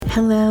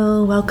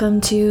Hello,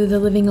 welcome to the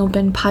Living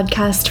Open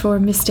podcast for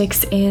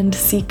mystics and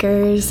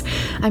seekers.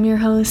 I'm your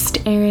host,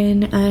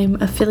 Erin. I'm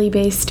a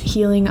Philly-based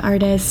healing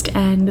artist,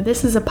 and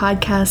this is a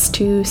podcast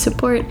to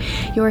support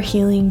your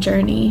healing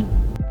journey.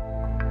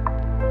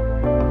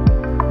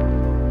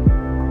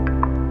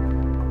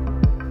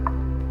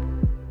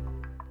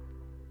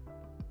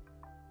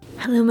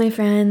 Hello, my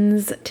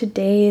friends.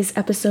 Today's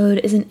episode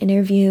is an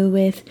interview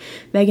with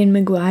Megan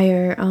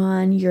McGuire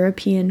on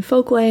European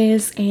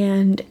folkways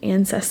and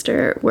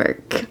ancestor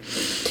work.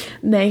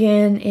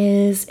 Megan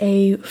is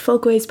a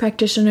folkways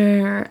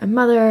practitioner, a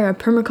mother, a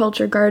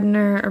permaculture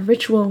gardener, a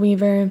ritual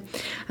weaver,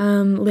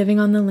 living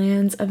on the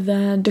lands of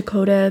the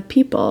Dakota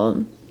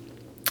people.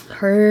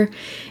 Her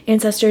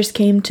ancestors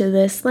came to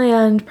this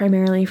land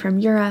primarily from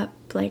Europe,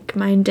 like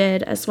mine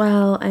did as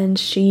well, and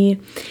she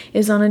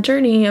is on a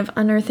journey of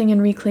unearthing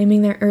and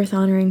reclaiming their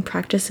earth-honoring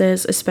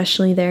practices,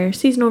 especially their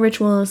seasonal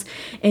rituals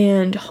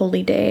and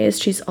holy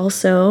days. She's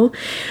also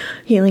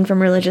healing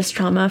from religious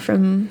trauma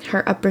from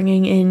her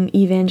upbringing in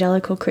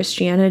evangelical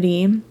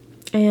Christianity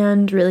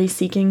and really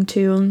seeking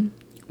to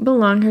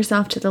belong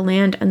herself to the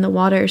land and the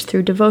waters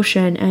through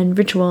devotion and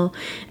ritual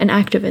and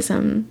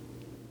activism.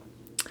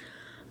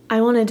 I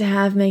wanted to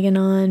have Megan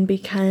on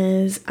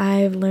because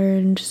I've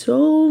learned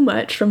so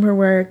much from her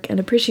work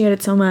and appreciate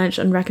it so much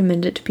and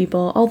recommend it to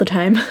people all the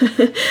time.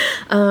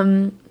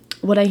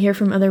 What I hear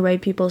from other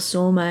white people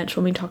so much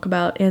when we talk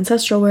about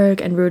ancestral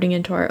work and rooting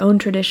into our own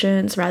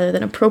traditions rather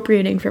than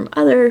appropriating from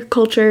other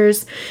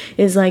cultures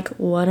is like,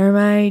 what are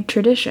my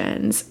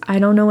traditions? I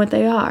don't know what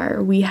they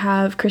are. We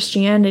have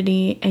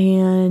Christianity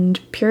and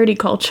purity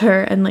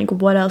culture, and like,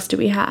 what else do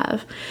we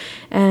have?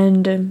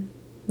 And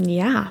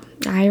yeah,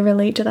 I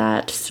relate to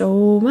that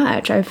so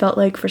much. I felt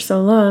like for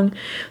so long,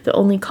 the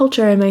only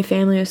culture in my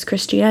family was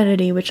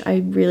Christianity, which I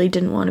really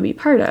didn't want to be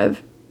part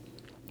of.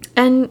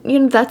 And, you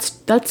know,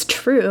 that's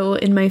true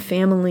in my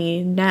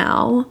family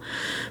now.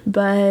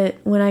 But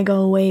when I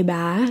go way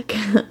back,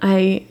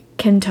 I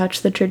can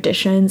touch the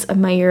traditions of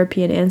my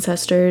European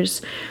ancestors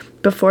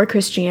before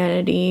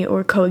Christianity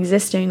or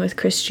coexisting with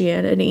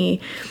Christianity,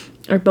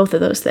 or both of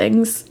those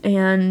things,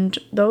 and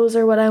those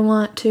are what I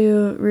want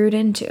to root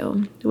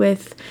into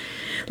with,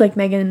 like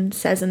Megan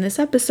says in this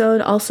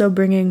episode, also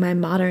bringing my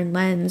modern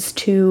lens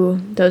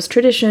to those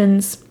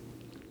traditions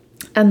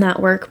and that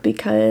work,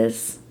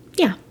 because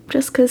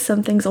just because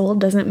something's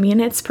old doesn't mean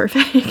it's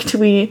perfect.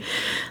 We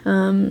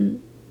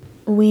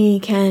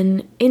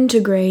can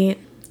integrate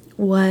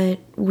what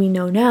we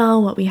know now,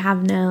 what we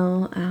have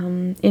now,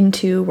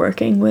 into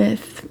working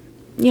with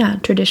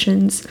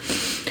traditions,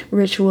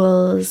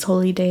 rituals,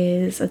 holy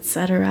days,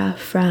 etc.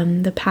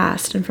 from the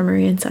past and from our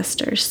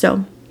ancestors.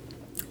 So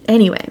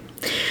anyway,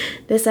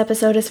 this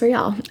episode is for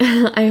y'all.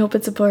 I hope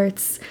it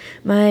supports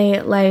my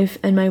life,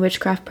 and my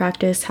witchcraft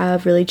practice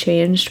have really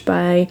changed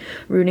by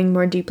rooting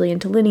more deeply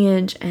into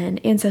lineage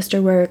and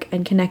ancestor work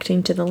and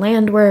connecting to the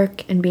land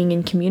work and being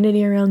in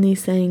community around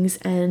these things.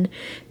 And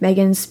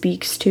Megan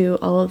speaks to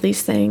all of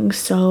these things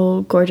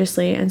so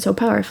gorgeously and so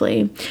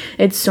powerfully.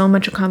 It's so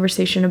much a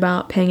conversation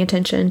about paying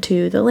attention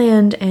to the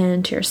land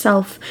and to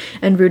yourself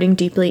and rooting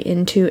deeply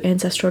into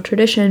ancestral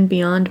tradition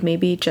beyond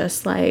maybe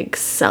just like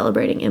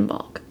celebrating in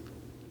bulk.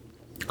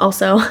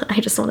 Also,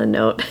 I just want to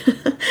note,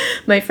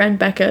 my friend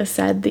Becca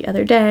said the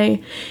other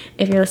day,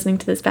 if you're listening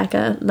to this,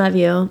 Becca, love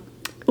you,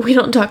 we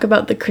don't talk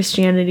about the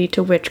Christianity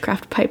to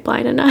witchcraft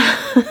pipeline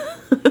enough.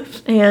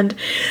 And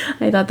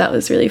I thought that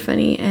was really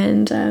funny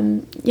and,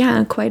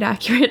 quite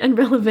accurate and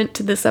relevant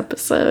to this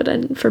episode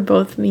and for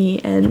both me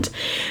and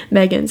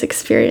Megan's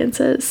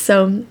experiences.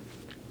 So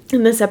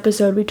in this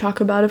episode, we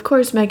talk about, of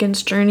course,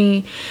 Megan's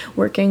journey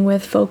working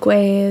with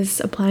folkways,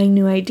 applying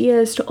new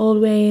ideas to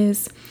old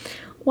ways,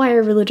 why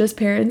our religious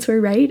parents were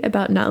right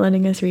about not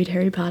letting us read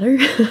Harry Potter,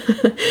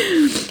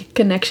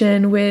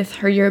 connection with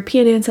her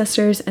European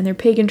ancestors and their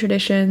pagan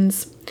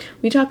traditions.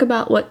 We talk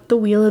about what the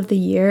Wheel of the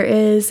Year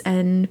is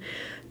and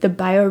the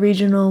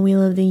bioregional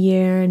Wheel of the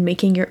Year and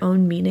making your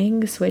own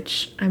meanings,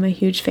 which I'm a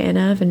huge fan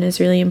of and is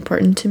really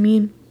important to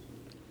me.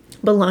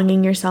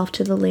 Belonging yourself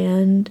to the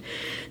land,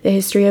 the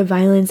history of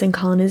violence and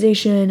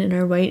colonization in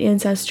our white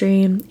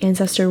ancestry,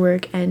 ancestor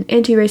work and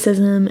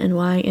anti-racism, and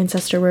why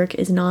ancestor work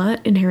is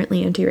not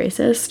inherently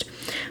anti-racist,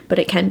 but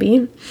it can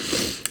be.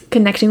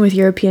 Connecting with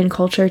European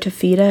culture to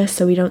feed us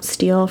so we don't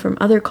steal from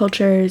other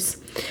cultures,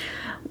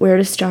 where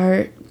to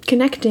start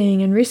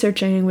connecting and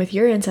researching with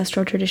your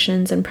ancestral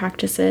traditions and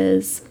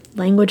practices,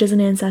 language as an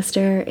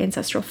ancestor,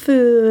 ancestral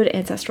food,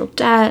 ancestral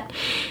debt,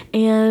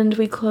 and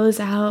we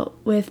close out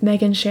with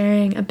Megan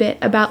sharing a bit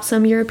about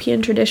some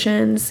European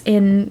traditions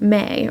in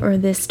May, or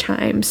this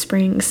time,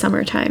 spring,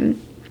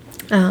 summertime,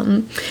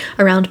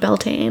 around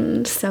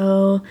Beltane.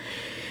 So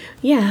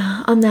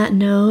on that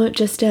note,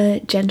 just a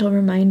gentle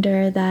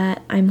reminder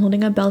that I'm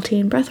holding a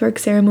Beltane breathwork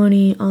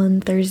ceremony on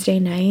Thursday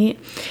night,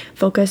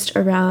 focused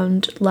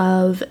around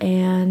love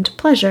and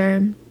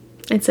pleasure.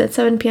 It's at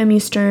 7 p.m.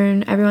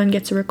 Eastern. Everyone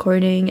gets a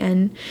recording,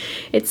 and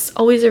it's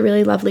always a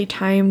really lovely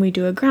time. We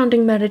do a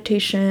grounding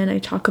meditation. I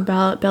talk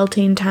about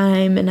Beltane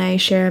time, and I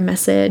share a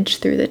message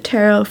through the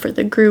tarot for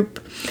the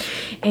group.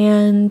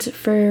 And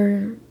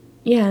for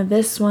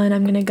this one,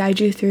 I'm going to guide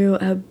you through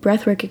a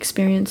breathwork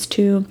experience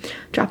to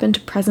drop into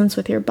presence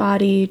with your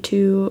body,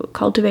 to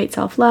cultivate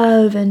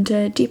self-love, and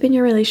to deepen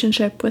your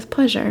relationship with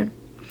pleasure.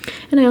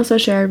 And I also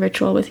share a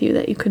ritual with you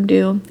that you can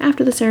do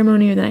after the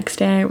ceremony or the next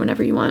day or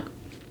whenever you want.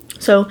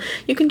 So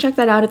you can check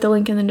that out at the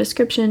link in the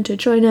description to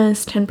join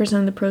us. 10%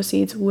 of the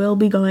proceeds will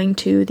be going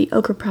to the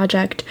Ochre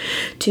Project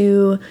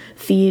to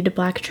feed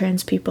Black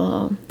trans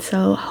people.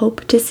 So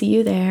hope to see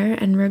you there.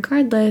 And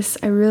regardless,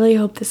 I really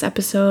hope this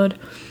episode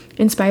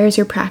inspires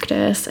your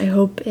practice. I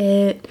hope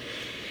it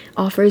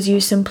offers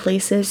you some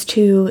places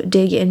to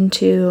dig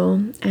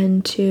into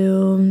and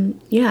to,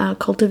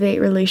 cultivate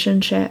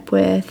relationship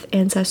with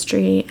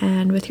ancestry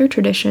and with your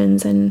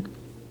traditions, and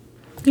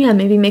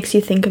maybe makes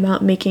you think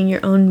about making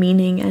your own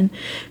meaning and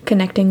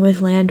connecting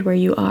with land where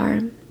you are.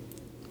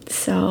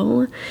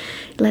 So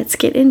let's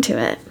get into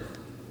it.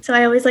 So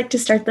I always like to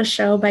start the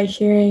show by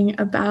hearing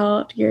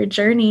about your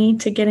journey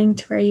to getting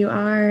to where you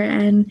are.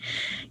 And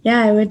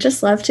I would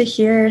just love to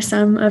hear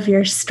some of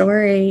your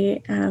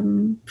story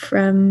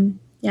from,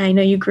 I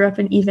know you grew up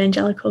in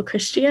evangelical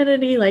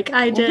Christianity like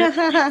I did,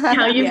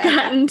 how you've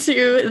gotten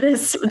to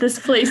this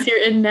place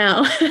you're in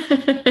now.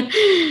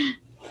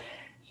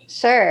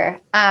 Sure.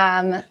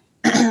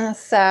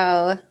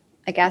 So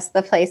I guess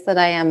the place that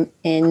I am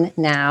in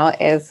now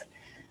is,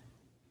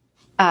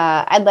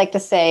 I'd like to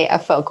say a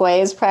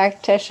folkways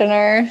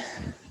practitioner,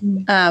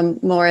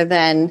 more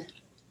than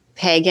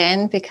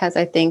pagan, because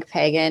I think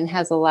pagan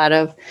has a lot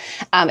of,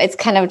 it's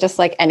kind of just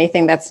like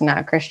anything that's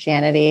not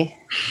Christianity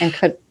and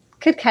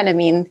could kind of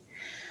mean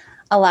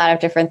a lot of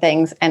different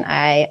things. And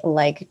I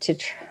like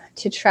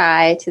to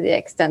try to the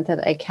extent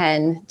that I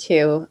can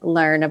to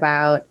learn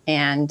about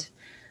and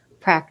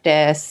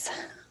practice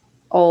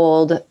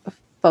old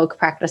folk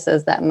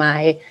practices that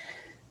my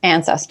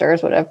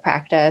ancestors would have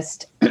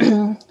practiced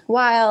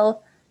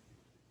while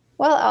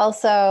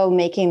also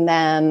making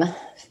them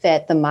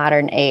fit the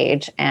modern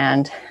age.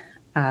 And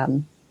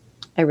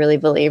I really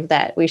believe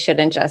that we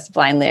shouldn't just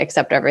blindly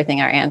accept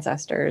everything our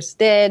ancestors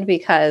did,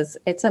 because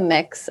it's a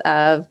mix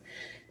of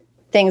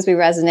things we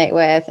resonate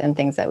with and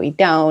things that we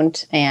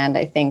don't. And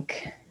I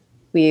think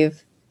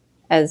we've,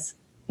 as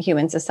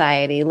human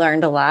society,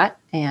 learned a lot,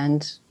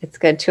 and it's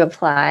good to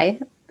apply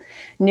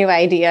new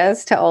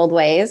ideas to old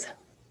ways.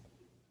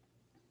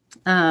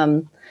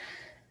 And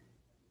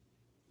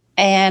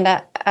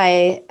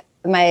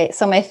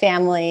my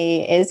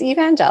family is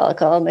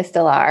evangelical, and they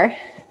still are,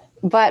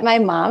 but my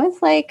mom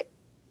is like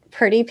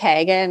pretty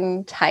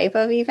pagan type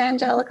of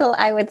evangelical,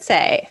 I would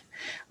say.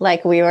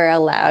 Like, we were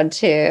allowed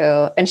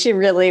to, and she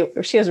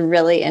was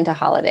really into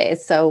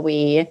holidays. So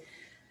we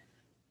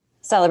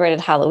celebrated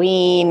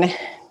Halloween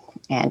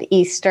and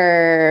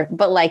Easter,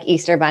 but like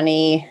Easter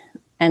Bunny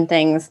and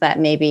things that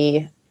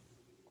maybe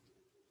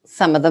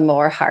some of the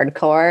more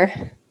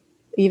hardcore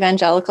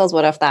evangelicals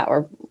would have thought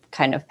were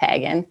kind of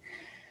pagan.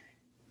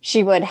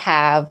 She would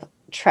have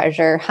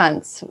treasure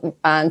hunts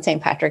on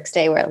St. Patrick's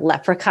Day where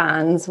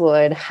leprechauns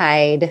would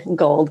hide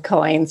gold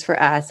coins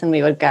for us, and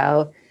we would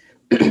go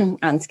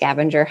on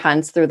scavenger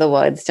hunts through the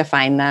woods to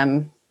find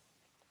them.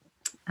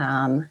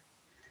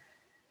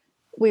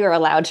 We were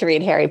allowed to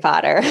read Harry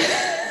Potter.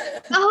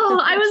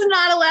 Oh, I was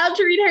not allowed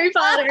to read Harry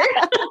Potter.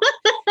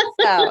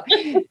 So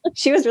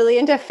she was really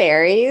into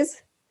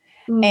fairies.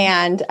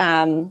 And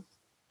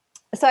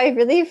so I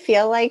really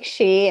feel like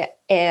she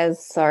is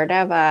sort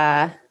of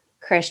a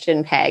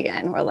Christian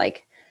pagan, where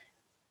like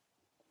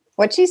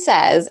what she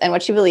says and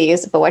what she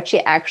believes, but what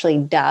she actually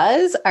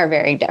does are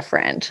very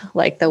different.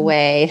 Like the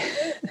way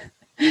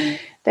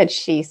that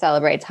she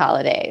celebrates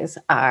holidays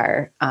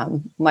are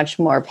much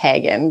more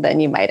pagan than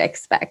you might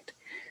expect.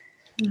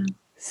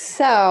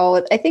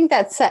 So I think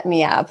that set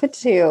me up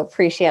to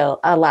appreciate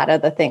a lot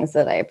of the things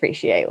that I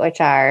appreciate, which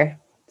are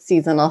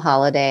seasonal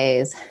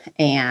holidays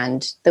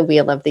and the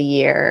wheel of the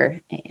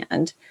year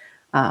and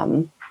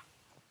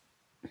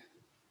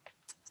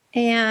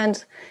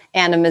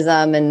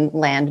animism and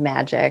land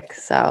magic.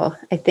 So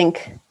I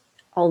think,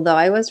 although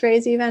I was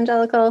raised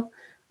evangelical,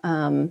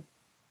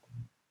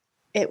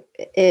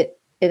 it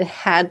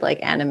had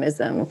like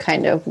animism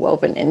kind of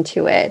woven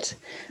into it,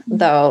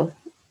 though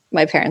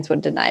my parents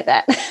would deny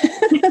that.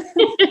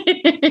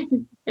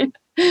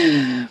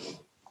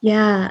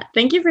 Yeah,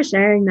 thank you for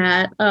sharing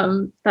that.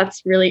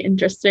 That's really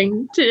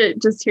interesting to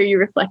just hear you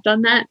reflect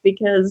on that,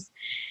 because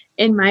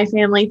in my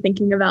family,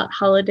 thinking about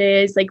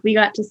holidays, like we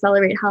got to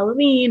celebrate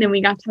Halloween and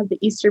we got to have the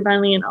Easter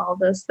Bunny and all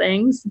those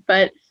things,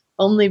 but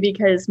only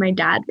because my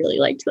dad really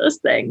liked those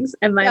things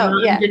and my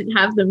mom didn't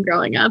have them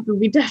growing up, and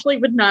we definitely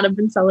would not have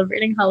been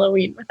celebrating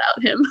Halloween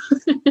without him.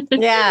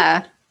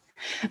 Yeah.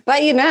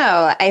 But,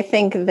 I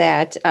think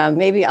that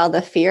maybe all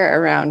the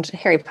fear around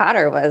Harry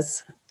Potter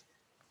was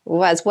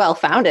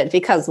well-founded,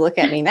 because look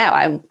at me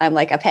now, I'm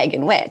like a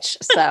pagan witch.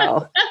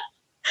 So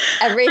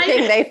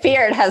everything they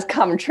feared has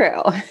come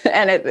true.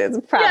 And it is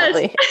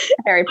probably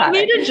Harry Potter. I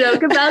made a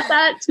joke about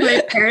that to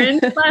my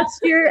parents last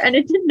year, and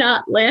it did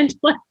not land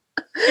well.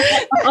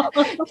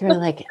 You're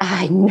like,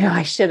 I know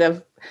I should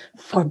have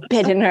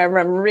forbidden her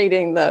from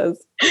reading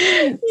those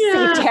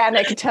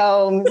satanic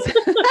tomes.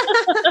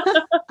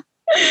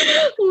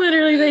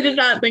 Literally, they did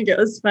not think it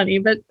was funny,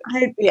 but I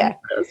think it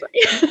was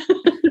funny.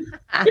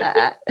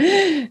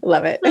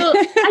 Love it. So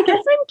I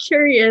guess I'm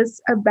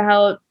curious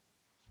about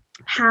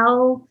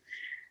how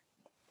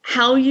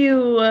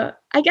you,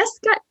 I guess,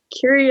 got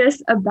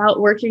curious about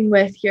working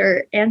with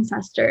your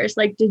ancestors.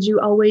 Like, did you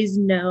always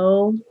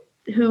know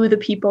who the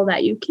people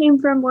that you came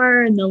from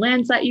were and the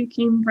lands that you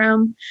came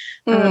from?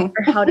 Or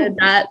how did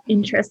that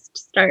interest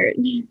start?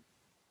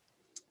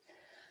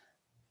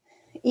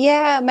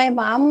 Yeah, my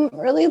mom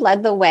really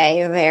led the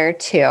way there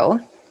too.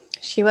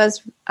 She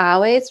was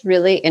always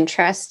really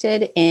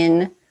interested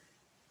in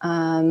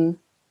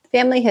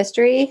family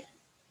history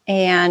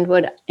and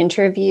would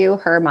interview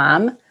her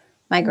mom,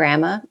 my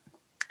grandma,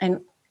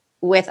 and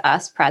with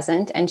us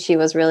present. And she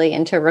was really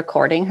into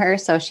recording her.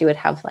 So she would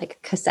have like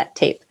a cassette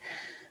tape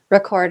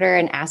recorder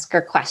and ask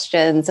her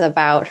questions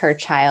about her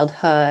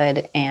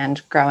childhood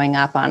and growing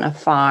up on a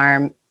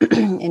farm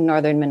in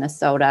northern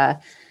Minnesota.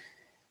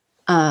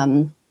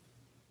 And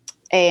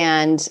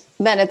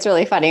then it's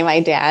really funny. My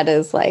dad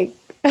is like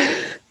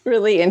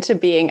really into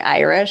being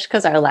Irish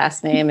because our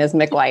last name is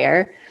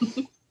McGuire.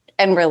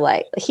 And we're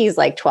like, he's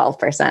like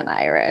 12%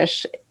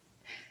 Irish.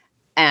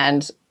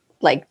 And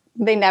like,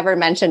 they never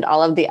mentioned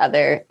all of the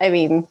other. I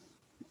mean,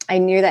 I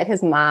knew that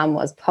his mom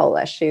was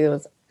Polish. She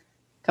was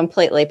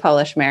completely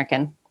Polish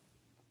American.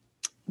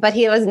 But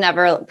he was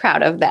never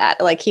proud of that.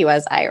 Like, he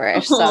was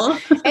Irish. So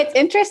it's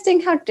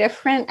interesting how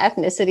different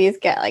ethnicities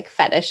get like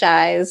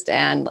fetishized,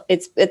 and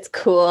it's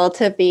cool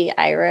to be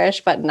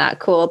Irish, but not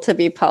cool to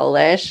be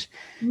Polish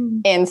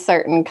in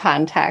certain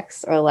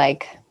contexts. Or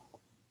like,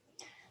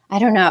 I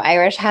don't know,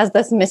 Irish has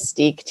this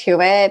mystique to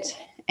it,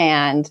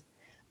 and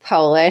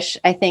Polish,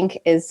 I think,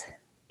 is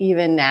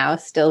even now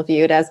still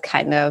viewed as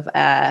kind of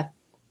a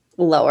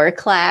lower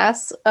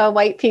class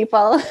white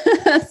people.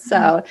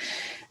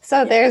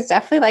 So there's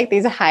definitely like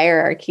these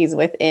hierarchies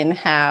within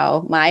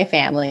how my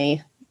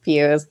family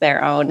views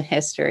their own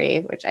history,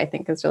 which I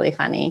think is really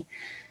funny.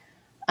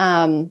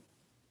 But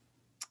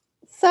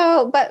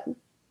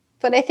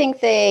I think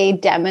they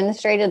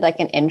demonstrated like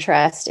an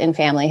interest in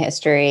family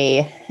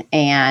history,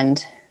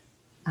 and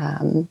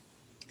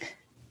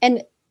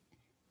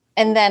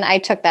then I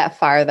took that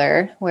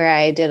farther, where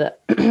I did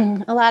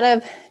a lot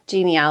of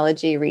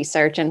genealogy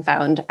research and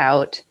found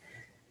out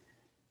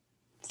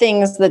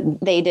things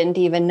that they didn't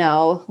even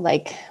know.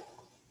 Like,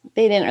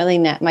 they didn't really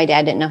know. My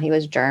dad didn't know he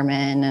was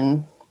German,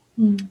 and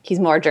he's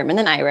more German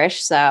than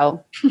Irish.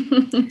 So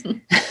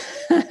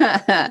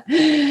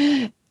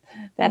that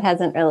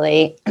hasn't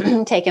really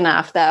taken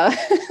off, though,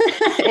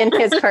 in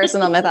his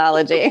personal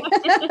mythology.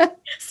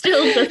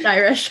 Still just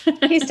Irish.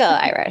 He's still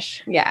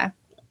Irish. Yeah.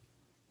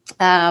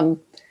 So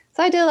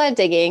I did a lot of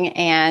digging,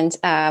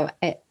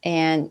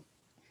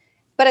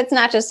 but it's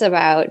not just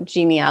about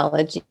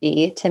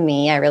genealogy to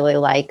me. I really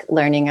like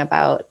learning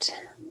about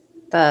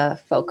the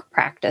folk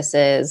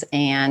practices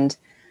and,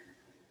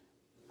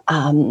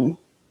 I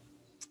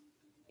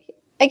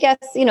guess,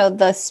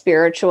 the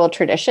spiritual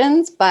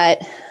traditions,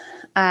 but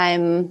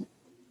I'm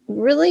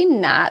really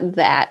not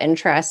that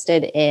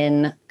interested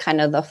in kind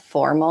of the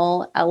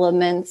formal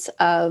elements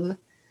of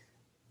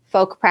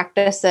folk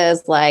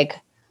practices, like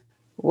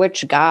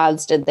which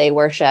gods did they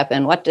worship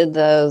and what did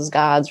those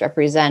gods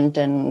represent,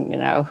 and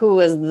who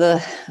was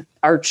the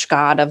arch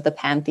god of the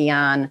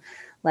pantheon.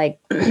 Like,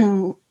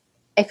 I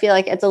feel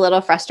like it's a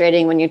little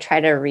frustrating when you try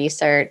to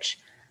research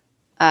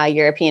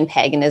European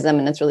paganism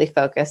and it's really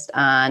focused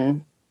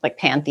on like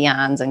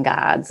pantheons and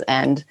gods,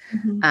 and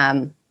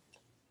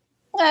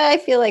I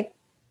feel like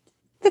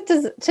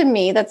to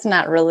me that's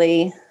not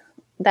really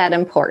that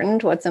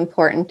important. What's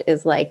important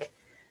is like,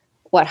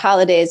 what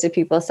holidays do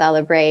people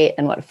celebrate,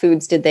 and what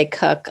foods did they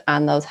cook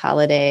on those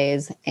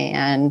holidays,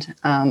 and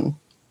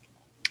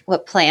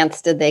what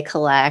plants did they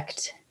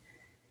collect,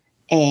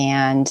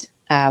 and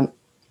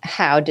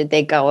how did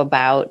they go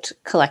about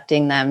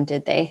collecting them?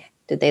 Did they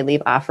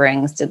leave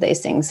offerings? Did they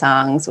sing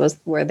songs?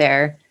 Were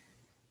there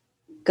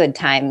good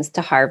times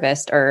to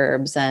harvest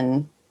herbs?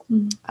 And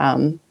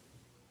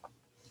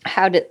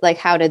how did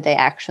they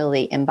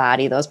actually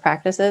embody those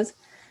practices?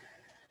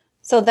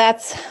 So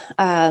that's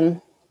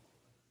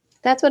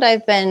what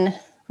I've been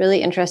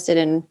really interested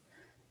in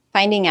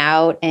finding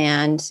out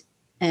and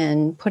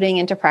putting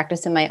into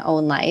practice in my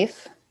own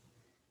life.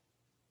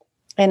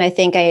 And I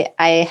think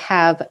I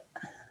have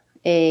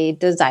a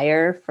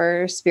desire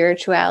for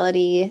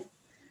spirituality,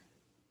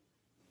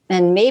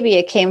 and maybe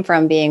it came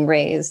from being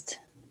raised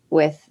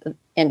with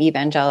an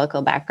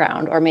evangelical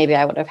background, or maybe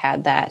I would have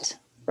had that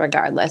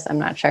regardless. I'm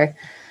not sure.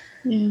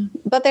 Yeah.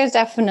 But there's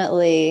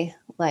definitely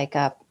like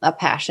a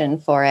passion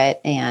for it,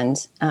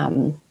 and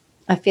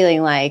a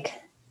feeling like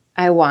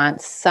I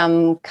want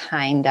some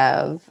kind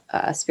of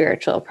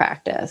spiritual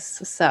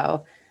practice.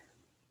 So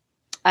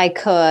I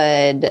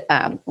could,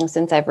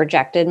 since I've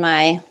rejected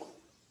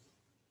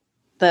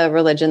the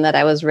religion that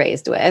I was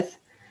raised with,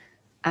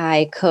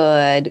 I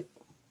could,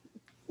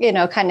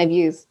 kind of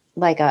use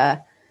like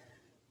a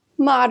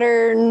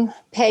modern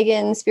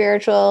pagan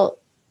spiritual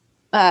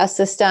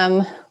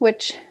system,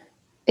 which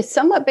is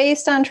somewhat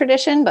based on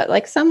tradition, but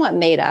like somewhat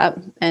made up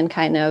and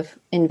kind of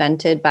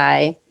invented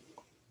by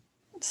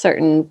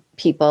certain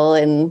people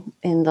in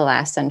the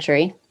last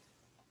century.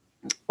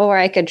 Or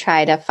I could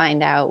try to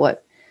find out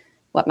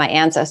what my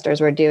ancestors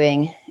were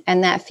doing.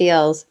 And that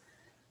feels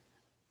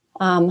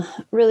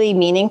really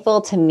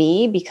meaningful to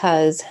me,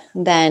 because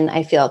then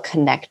I feel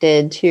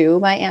connected to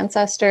my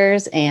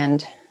ancestors,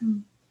 and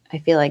I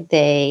feel like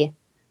they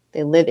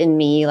live in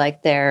me,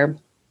 like they're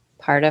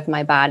part of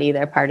my body,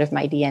 they're part of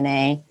my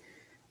DNA.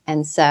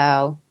 And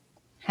so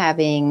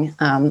having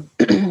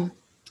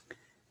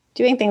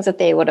doing things that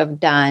they would have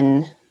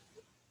done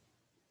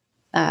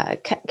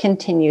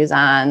continues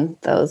on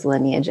those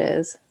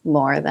lineages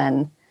more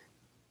than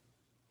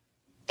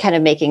kind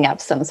of making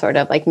up some sort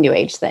of like new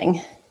age thing.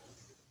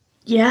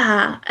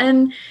 Yeah.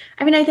 And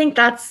I mean, I think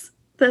that's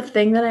the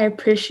thing that I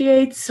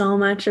appreciate so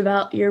much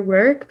about your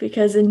work,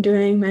 because in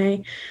doing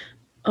my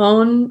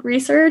own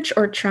research,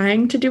 or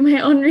trying to do my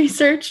own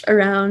research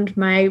around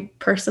my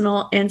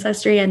personal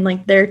ancestry and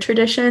like their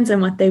traditions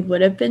and what they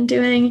would have been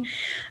doing,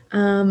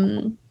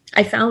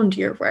 I found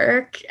your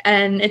work,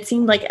 and it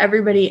seemed like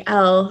everybody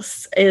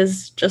else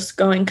is just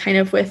going kind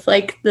of with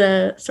like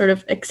the sort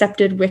of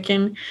accepted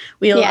Wiccan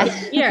wheel of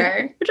the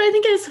year, which I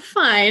think is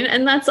fine,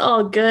 and that's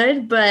all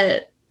good.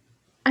 But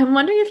I'm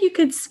wondering if you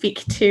could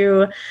speak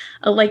to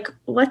like,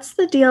 what's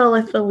the deal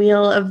with the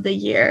wheel of the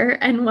year,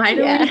 and why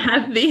do we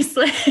have these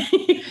like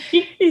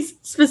these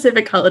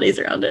specific holidays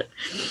around it?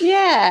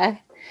 Yeah.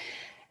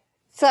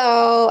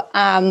 So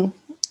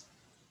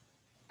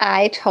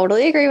I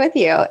totally agree with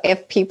you.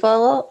 If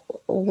people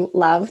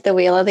love the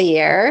wheel of the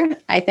year,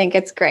 I think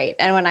it's great.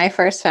 And when I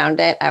first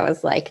found it, I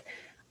was like,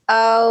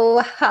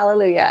 oh,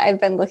 hallelujah. I've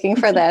been looking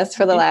for this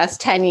for the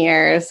last 10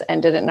 years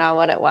and didn't know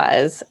what it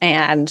was.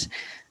 And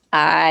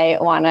I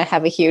want to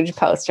have a huge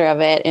poster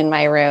of it in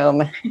my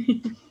room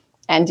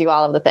and do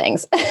all of the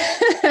things.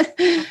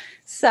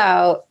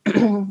 So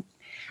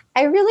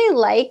I really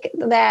like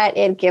that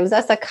it gives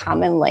us a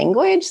common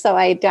language. So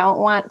I don't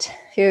want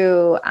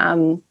to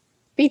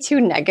be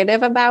too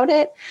negative about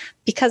it,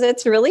 because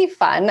it's really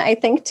fun, I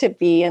think, to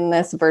be in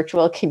this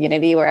virtual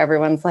community where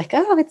everyone's like,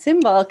 oh, it's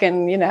Imbolc,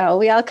 and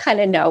we all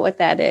kind of know what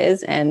that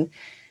is, and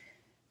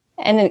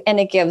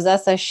it gives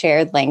us a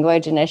shared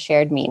language and a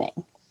shared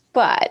meaning.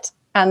 But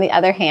on the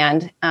other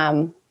hand,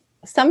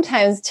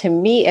 sometimes to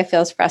me it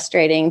feels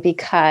frustrating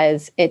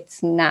because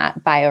it's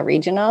not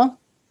bioregional,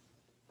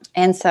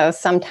 and so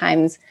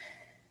sometimes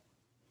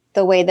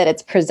the way that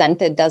it's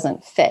presented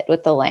doesn't fit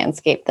with the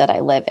landscape that I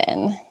live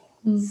in.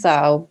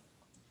 So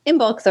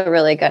Imbolc's a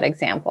really good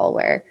example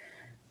where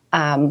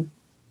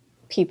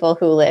people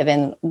who live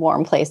in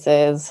warm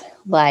places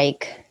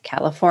like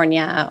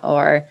California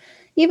or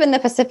even the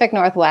Pacific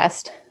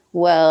Northwest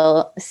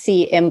will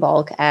see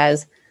Imbolc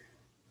as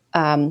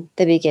the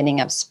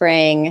beginning of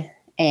spring,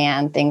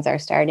 and things are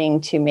starting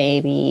to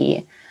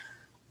maybe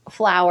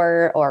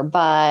flower or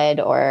bud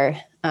or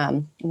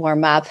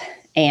warm up.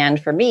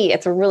 And for me,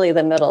 it's really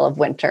the middle of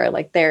winter.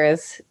 Like there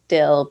is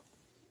still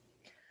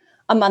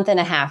a month and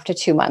a half to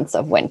 2 months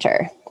of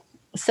winter.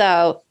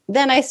 So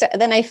then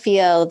I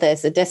feel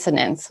this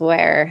dissonance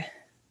where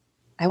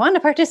I want to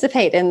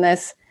participate in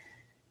this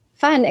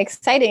fun,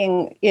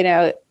 exciting,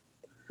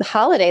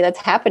 holiday that's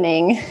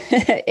happening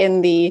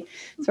in the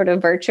sort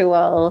of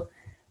virtual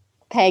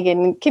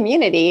pagan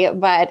community,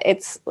 but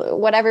it's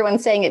what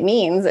everyone's saying it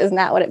means is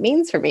not what it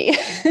means for me.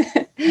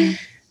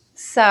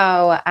 So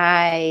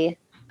I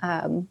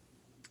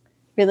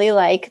really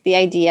like the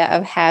idea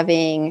of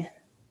having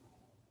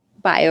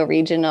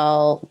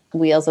bioregional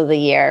wheels of the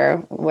year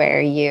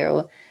where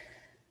you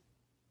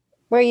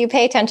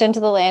pay attention to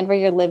the land where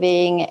you're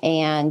living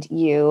and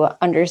you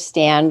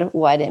understand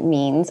what it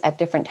means at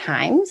different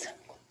times,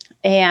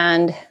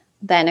 and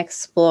then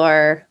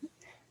explore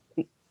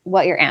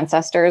what your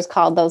ancestors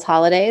called those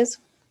holidays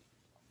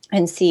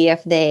and see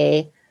if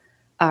they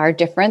are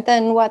different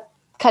than what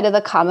kind of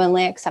the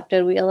commonly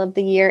accepted wheel of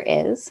the year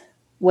is,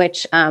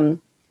 which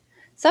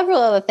several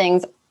of the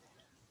things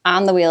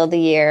on the wheel of the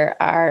year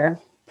are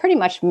pretty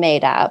much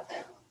made up.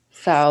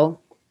 So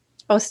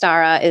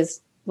Ostara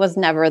was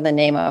never the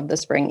name of the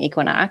spring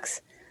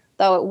equinox,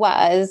 though it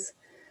was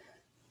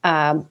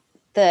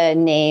the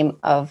name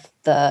of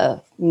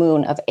the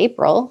moon of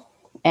April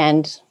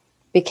and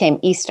became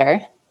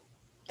Easter.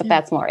 But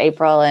that's more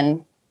April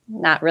and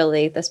not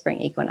really the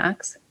spring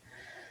equinox.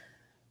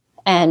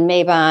 And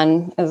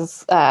Mabon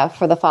is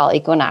for the fall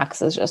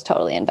equinox is just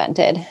totally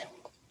invented.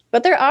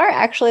 But there are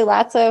actually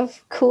lots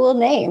of cool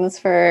names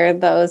for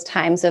those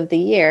times of the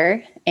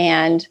year.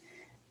 And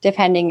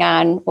depending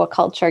on what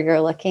culture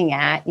you're looking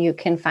at, you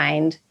can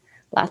find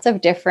lots of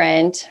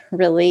different,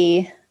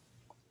 really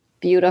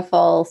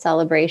beautiful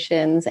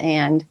celebrations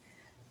and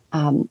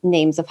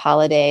names of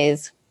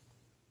holidays.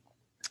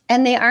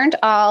 And they aren't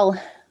all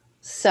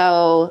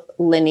so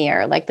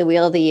linear. Like the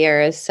wheel of the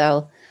year is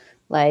so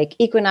like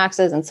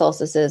equinoxes and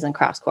solstices and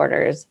cross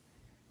quarters,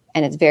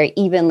 and it's very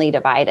evenly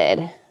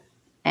divided.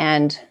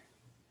 And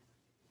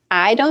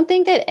I don't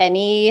think that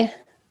any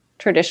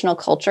traditional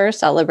culture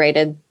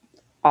celebrated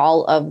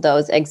all of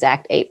those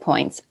exact 8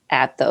 points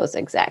at those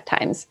exact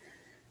times.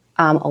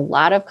 A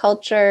lot of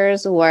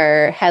cultures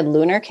had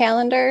lunar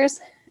calendars,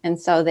 and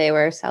so they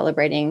were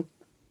celebrating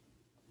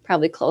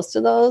probably close to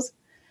those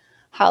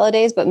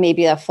holidays, but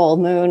maybe a full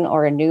moon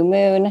or a new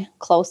moon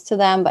close to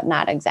them, but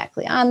not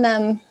exactly on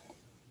them.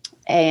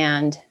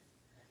 And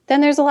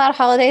then there's a lot of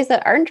holidays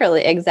that aren't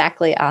really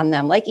exactly on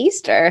them, like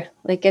Easter.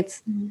 Like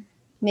it's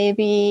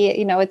maybe,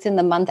 it's in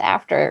the month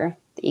after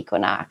the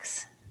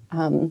equinox,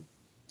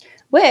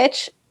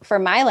 which for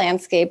my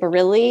landscape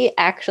really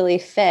actually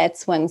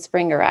fits when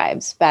spring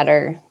arrives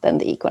better than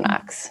the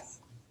equinox.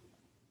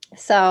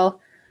 So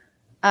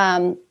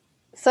I've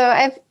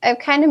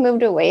kind of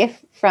moved away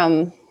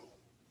from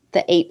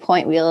the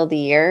 8-point wheel of the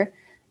year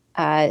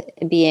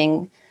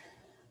being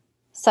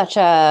such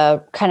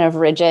a kind of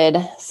rigid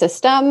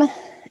system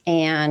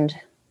and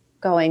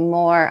going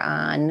more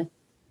on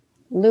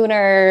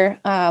lunar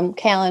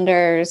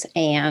calendars,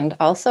 and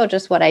also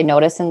just what I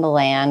notice in the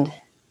land,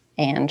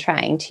 and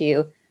trying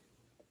to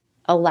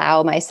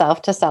allow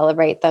myself to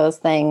celebrate those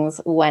things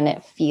when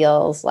it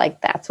feels like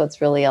that's what's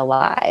really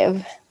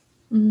alive.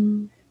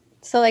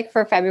 So like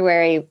for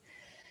February,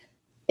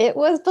 it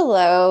was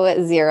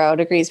below 0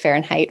 degrees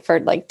Fahrenheit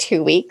for like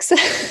 2 weeks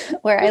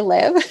where I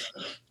live.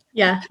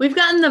 Yeah, we've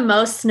gotten the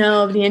most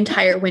snow of the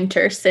entire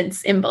winter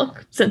since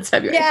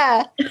February.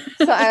 Yeah.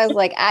 So I was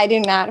like, I do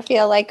not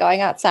feel like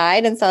going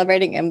outside and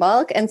celebrating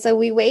Imbolc. And so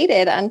we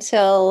waited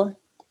until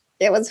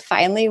it was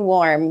finally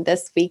warm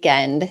this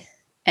weekend.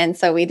 And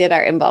so we did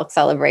our Imbolc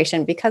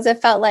celebration because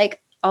it felt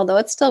like, although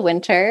it's still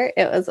winter,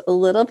 it was a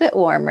little bit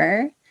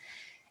warmer.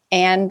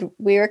 And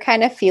we were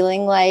kind of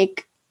feeling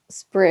like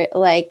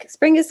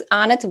spring is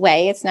on its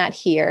way. It's not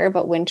here,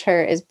 but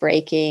winter is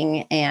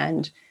breaking,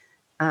 and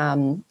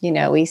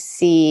we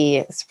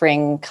see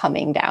spring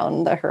coming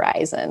down the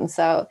horizon.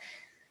 So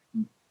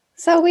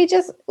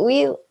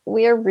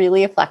we are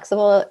really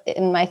flexible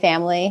in my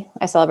family.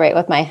 I celebrate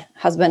with my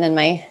husband and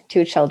my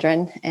 2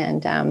 children,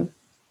 and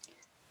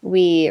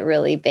we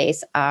really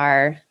base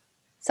our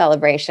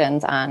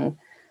celebrations on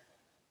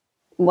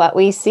what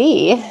we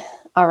see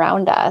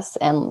around us,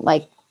 and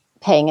like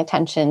paying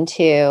attention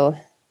to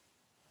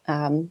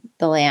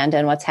the land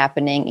and what's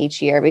happening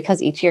each year,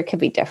 because each year could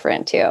be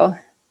different too.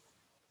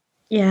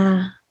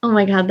 Yeah. Oh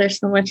my God, there's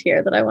so much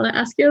here that I want to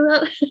ask you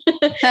about.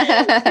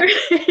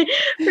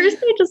 First,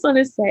 I just want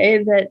to say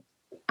that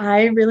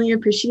I really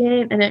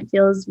appreciate, and it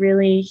feels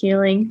really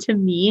healing to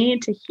me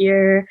to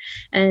hear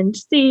and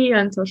see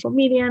on social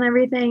media and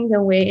everything,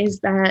 the ways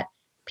that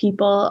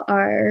people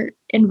are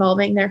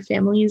involving their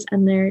families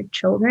and their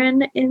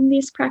children in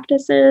these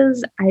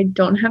practices. I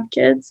don't have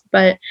kids,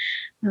 but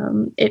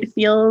it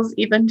feels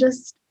even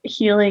just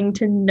healing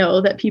to know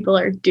that people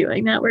are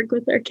doing that work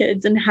with their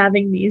kids and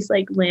having these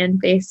like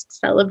land-based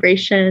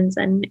celebrations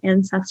and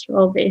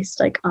ancestral-based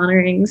like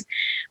honorings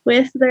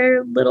with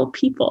their little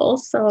people.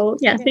 So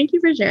yeah, thank you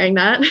for sharing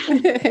that.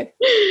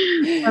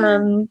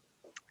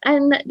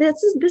 And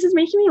this is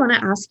making me want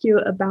to ask you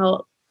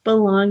about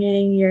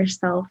belonging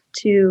yourself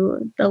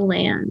to the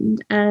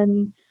land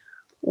and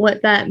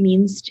what that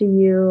means to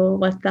you,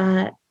 what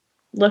that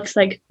looks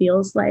like,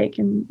 feels like,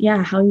 and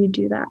how you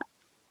do that.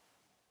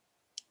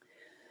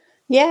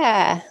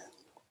 Yeah.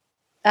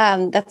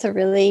 That's a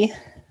really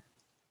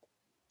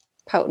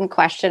potent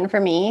question for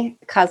me,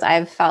 because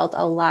I've felt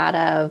a lot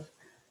of,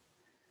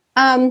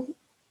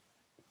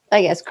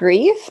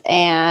 grief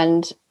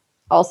and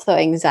also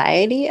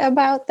anxiety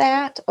about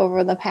that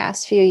over the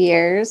past few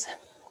years.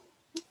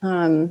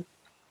 I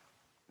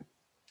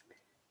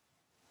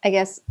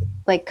guess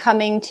like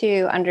coming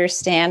to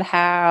understand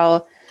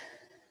how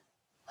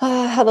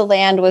the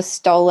land was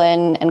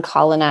stolen and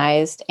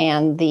colonized,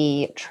 and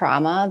the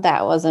trauma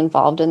that was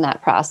involved in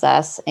that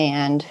process,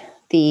 and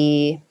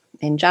the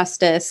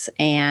injustice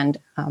and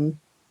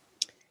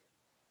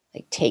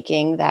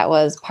taking that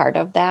was part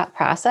of that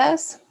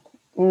process,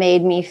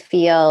 made me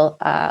feel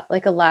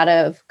like a lot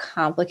of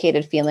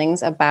complicated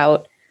feelings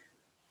about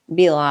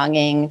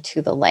belonging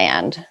to the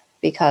land,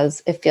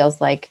 because it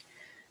feels like,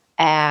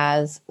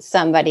 as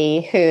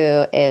somebody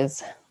who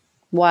is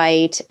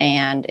white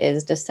and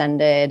is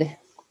descended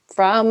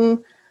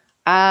from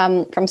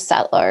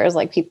settlers,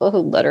 like people who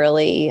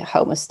literally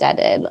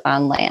homesteaded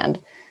on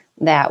land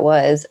that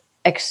was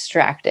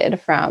extracted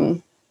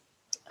from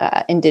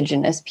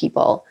indigenous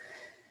people,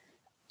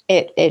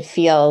 it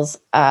feels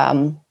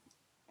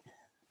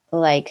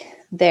like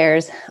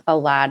there's a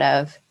lot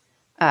of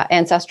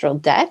ancestral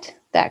debt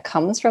that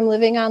comes from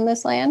living on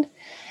this land.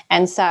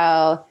 And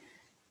so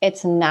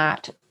it's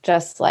not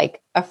just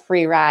like a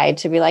free ride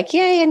to be like,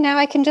 yay, and now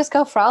I can just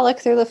go frolic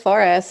through the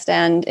forest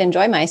and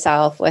enjoy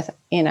myself with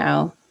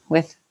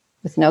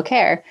no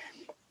care,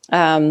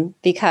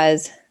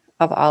 because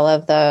of all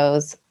of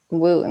those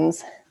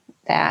wounds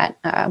that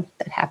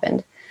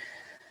happened.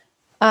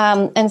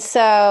 And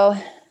so,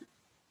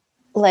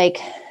 like,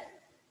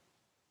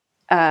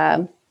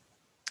 I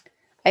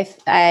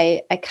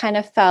kind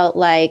of felt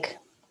like,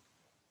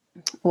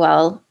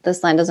 well,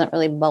 this land doesn't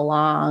really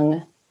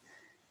belong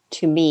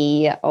to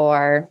me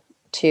or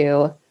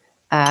to,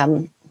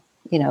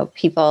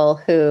 people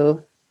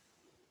who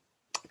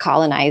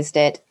colonized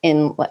it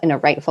in a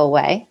rightful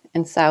way.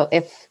 And so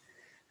if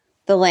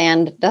the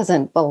land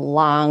doesn't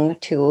belong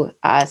to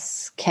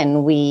us,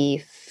 can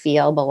we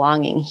feel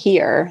belonging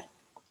here?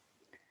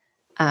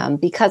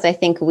 Because I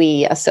think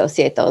we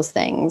associate those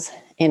things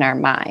in our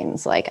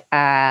minds. Like,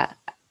 I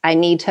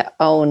need to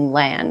own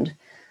land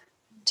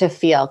to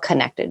feel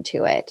connected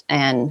to it.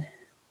 And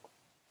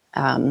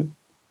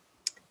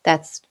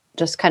that's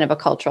just kind of a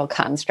cultural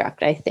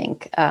construct, I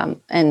think.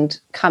 And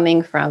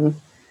coming from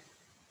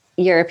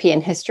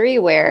European history,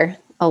 where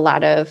a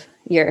lot of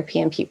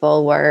European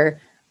people were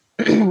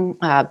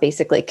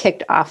basically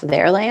kicked off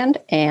their land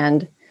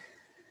and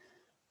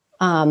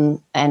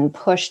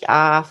pushed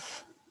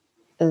off,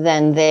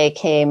 then they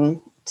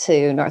came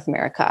to North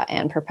America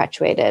and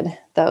perpetuated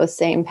those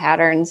same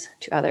patterns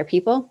to other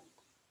people.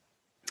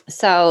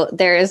 So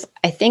there's,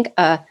 I think,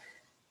 a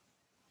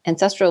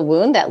ancestral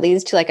wound that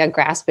leads to like a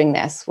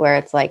graspingness where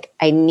it's like,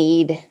 I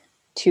need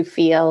to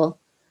feel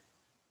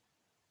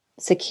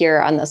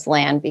secure on this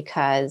land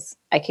because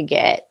I could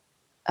get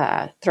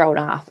thrown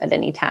off at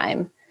any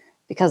time,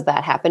 because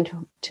that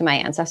happened to my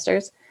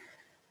ancestors.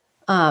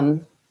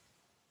 And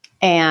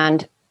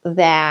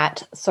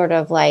that sort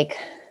of like,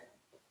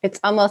 it's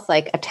almost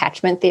like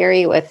attachment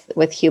theory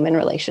with human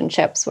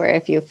relationships, where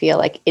if you feel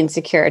like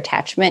insecure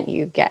attachment,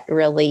 you get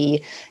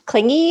really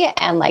clingy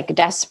and like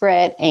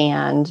desperate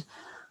and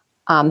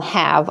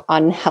have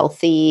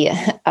unhealthy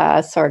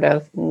sort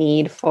of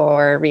need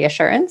for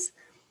reassurance.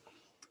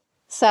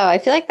 So I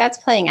feel like that's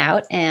playing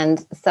out.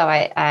 And so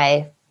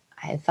I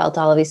felt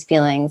all of these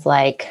feelings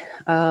like,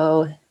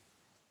 oh,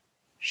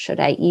 should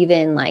I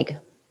even like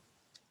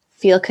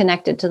feel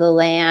connected to the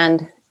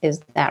land? Is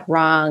that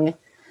wrong?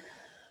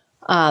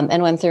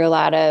 And went through a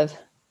lot of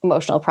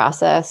emotional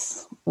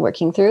process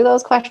working through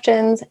those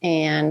questions.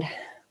 And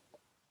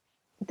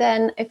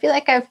then I feel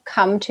like I've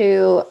come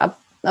to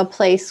a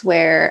place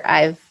where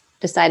I've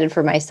decided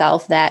for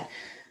myself that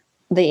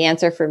the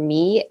answer for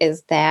me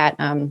is that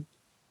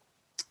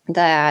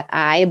that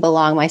I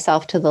belong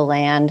myself to the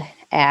land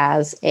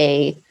as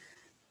a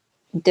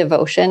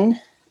devotion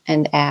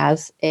and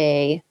as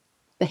a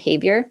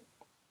behavior.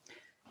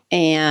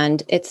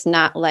 And it's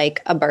not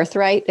like a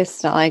birthright.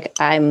 It's not like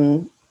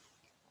I'm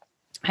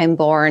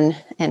born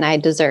and I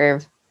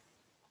deserve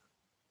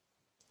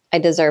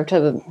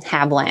to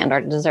have land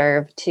or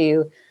deserve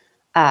to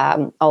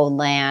own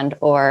land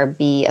or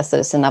be a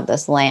citizen of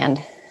this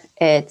land.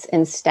 It's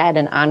instead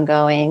an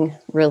ongoing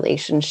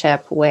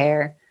relationship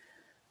where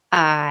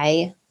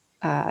I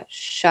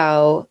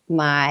show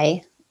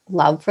my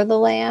love for the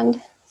land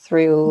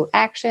through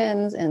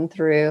actions and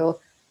through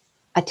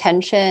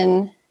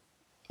attention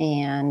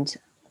and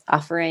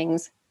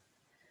offerings.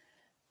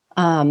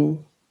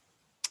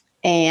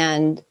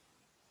 And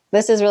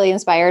this is really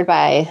inspired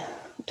by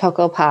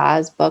Toko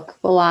Pa's book,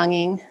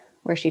 Belonging,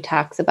 where she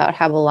talks about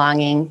how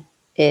belonging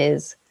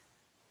is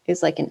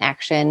like an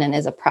action and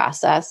is a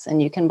process,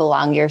 and you can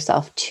belong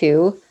yourself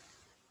to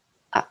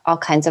all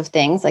kinds of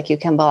things. Like you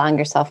can belong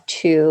yourself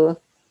to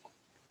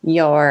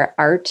your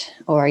art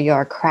or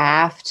your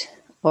craft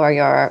or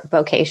your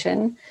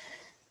vocation,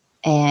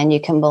 and you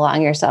can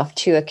belong yourself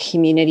to a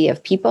community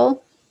of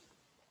people.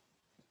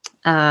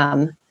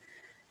 And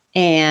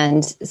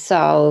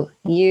so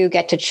you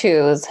get to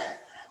choose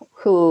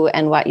who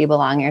and what you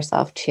belong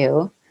yourself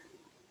to.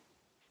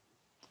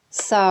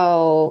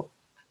 So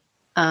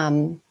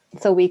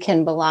we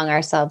can belong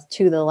ourselves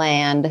to the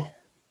land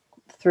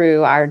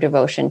through our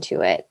devotion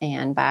to it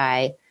and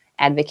by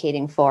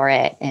advocating for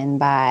it and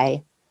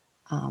by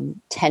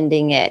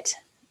tending it.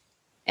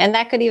 And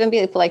that could even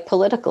be like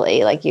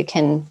politically, like you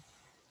can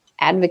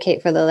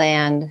advocate for the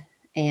land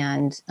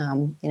and,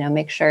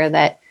 make sure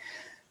that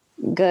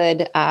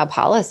good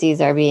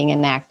policies are being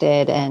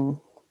enacted. And,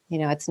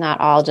 it's not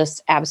all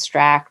just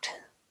abstract,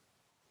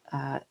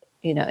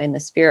 in the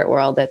spirit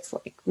world, it's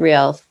like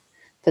real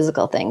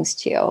physical things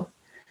too.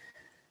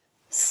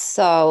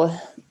 So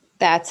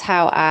that's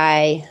how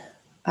I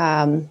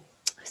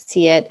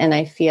see it. And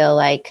I feel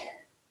like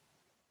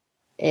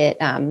it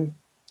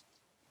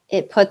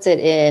puts it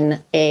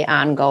in a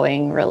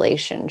ongoing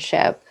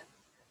relationship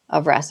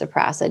of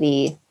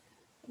reciprocity.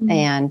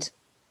 Mm-hmm.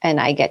 And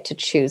I get to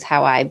choose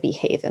how I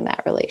behave in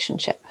that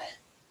relationship.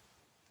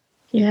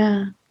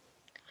 Yeah.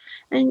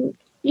 And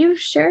you've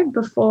shared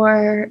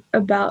before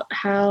about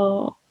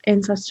how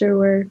ancestor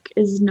work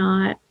is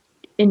not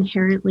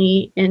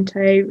inherently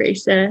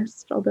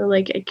anti-racist, although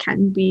like it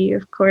can be,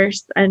 of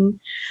course. And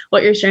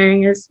what you're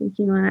sharing is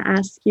making me want to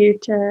ask you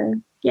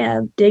to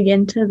dig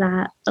into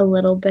that a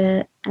little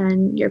bit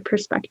and your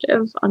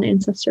perspective on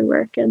ancestor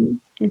work and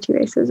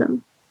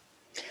anti-racism.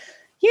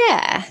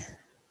 Yeah,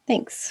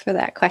 thanks for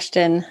that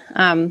question.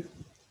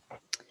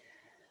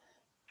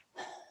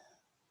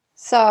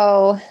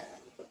 So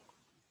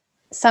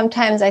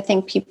sometimes I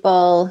think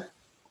people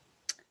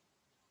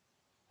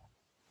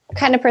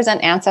kind of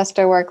present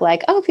ancestor work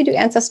like, oh, if you do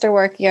ancestor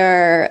work,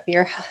 you're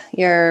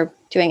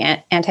doing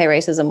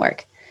anti-racism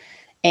work.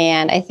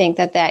 And I think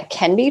that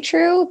can be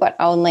true, but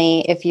only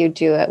if you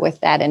do it with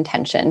that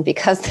intention,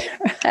 because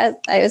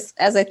as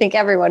I think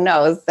everyone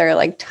knows, there are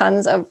like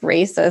tons of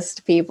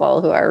racist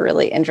people who are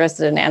really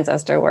interested in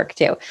ancestor work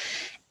too.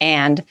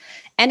 And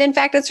in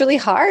fact, it's really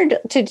hard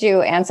to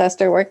do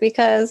ancestor work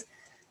because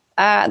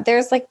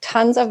there's like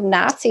tons of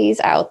Nazis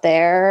out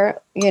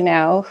there,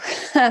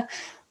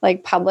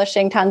 like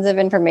publishing tons of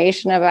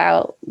information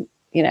about,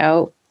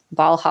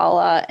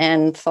 Valhalla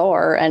and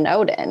Thor and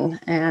Odin.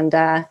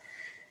 And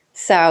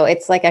so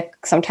it's like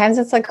sometimes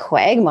it's a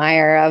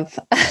quagmire of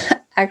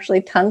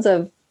actually tons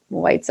of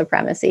white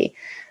supremacy.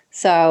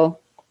 So,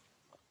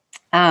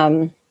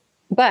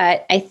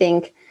 but I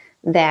think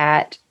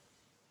that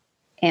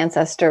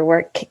ancestor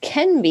work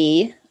can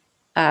be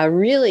a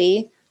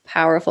really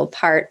powerful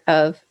part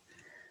of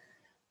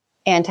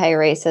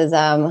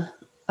anti-racism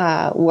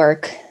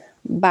work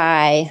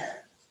by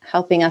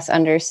helping us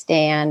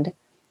understand,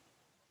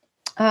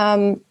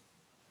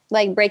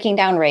 like breaking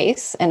down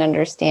race and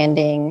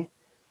understanding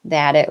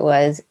that it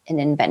was an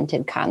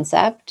invented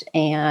concept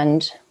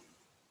and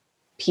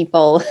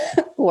people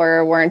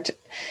weren't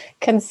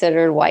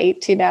considered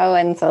white,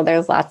 and so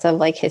there's lots of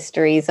like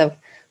histories of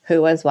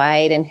who was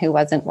white and who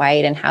wasn't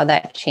white and how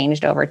that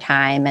changed over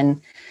time,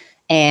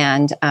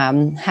 and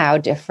how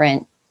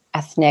different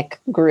ethnic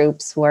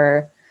groups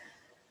were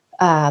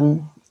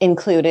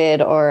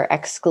included or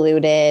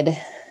excluded.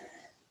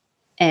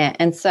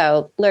 And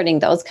so learning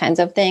those kinds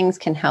of things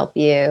can help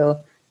you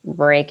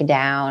break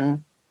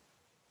down,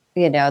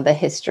 the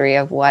history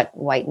of what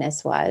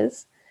whiteness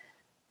was.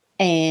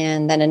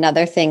 And then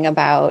another thing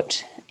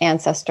about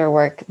ancestor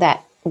work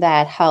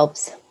that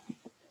helps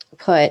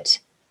put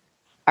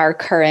our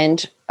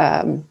current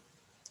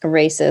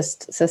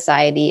racist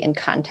society in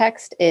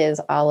context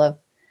is all of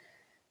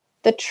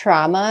the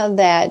trauma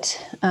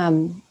that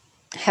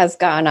has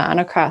gone on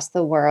across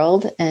the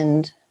world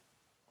and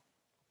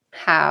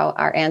how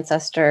our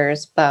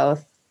ancestors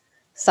both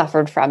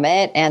suffered from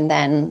it and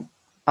then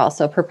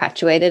also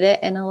perpetuated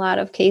it in a lot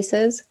of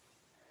cases.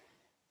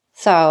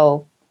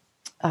 So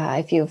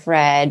if you've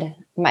read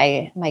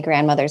my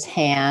grandmother's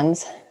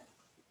hands,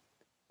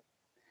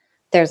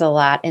 there's a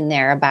lot in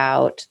there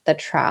about the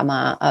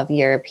trauma of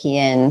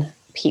European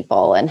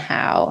people and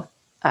how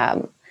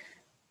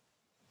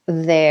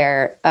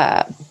the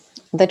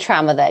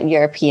trauma that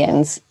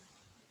Europeans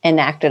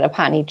enacted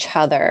upon each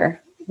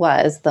other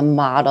was the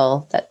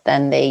model that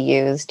then they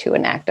used to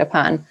enact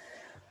upon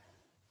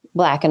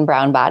Black and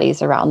brown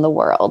bodies around the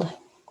world.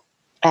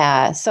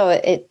 So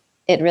it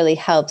really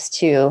helps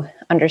to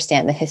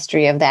understand the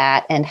history of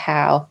that and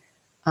how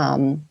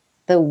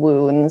the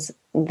wounds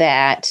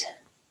that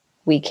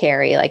we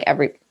carry, like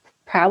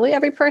probably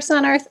every person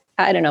on Earth.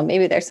 I don't know,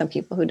 maybe there's some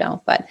people who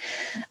don't, but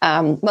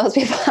most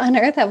people on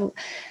Earth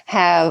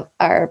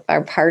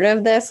are part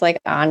of this like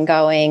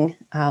ongoing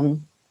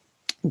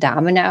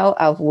domino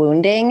of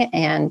wounding.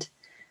 And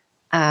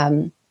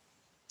for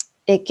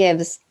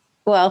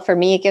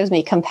me, it gives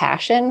me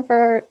compassion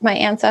for my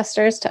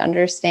ancestors to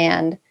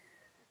understand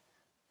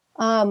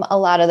a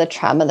lot of the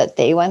trauma that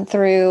they went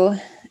through.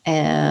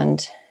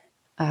 And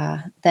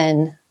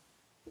then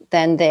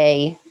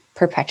they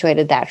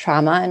perpetuated that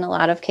trauma in a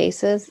lot of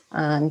cases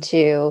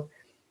onto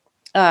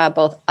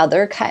both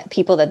other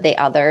people that they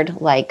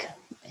othered, like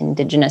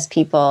indigenous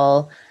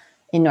people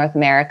in North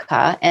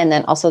America, and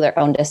then also their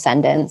own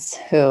descendants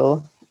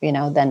who,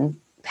 then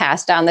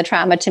passed on the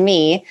trauma to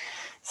me.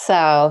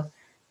 So,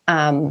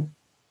 I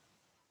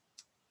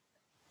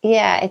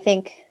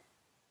think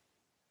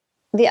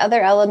the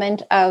other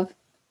element of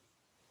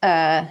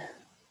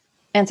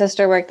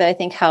ancestor work that I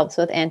think helps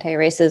with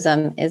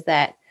anti-racism is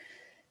that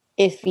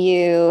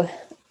so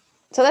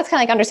that's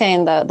kind of like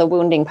understanding the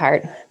wounding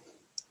part,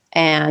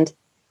 and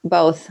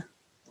both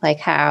like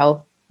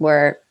how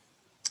we're,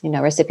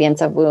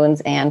 recipients of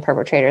wounds and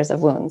perpetrators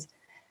of wounds.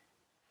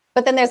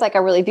 But then there's like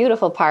a really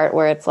beautiful part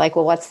where it's like,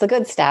 well, what's the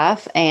good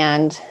stuff?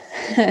 And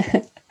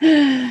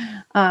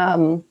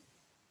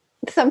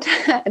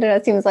sometimes, I don't know,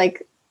 it seems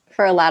like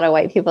for a lot of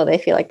white people, they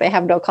feel like they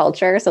have no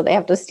culture, so they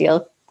have to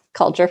steal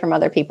culture from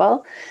other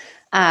people.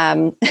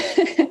 And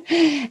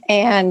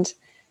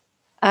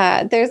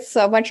there's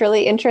so much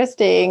really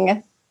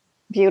interesting,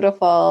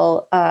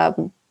 beautiful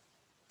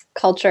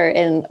culture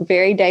in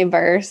very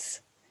diverse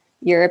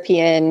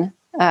European,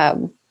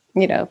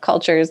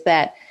 cultures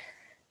that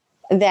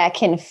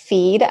can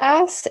feed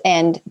us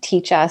and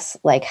teach us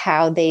like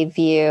how they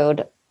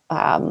viewed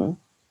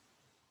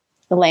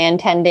land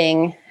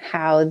tending,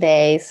 how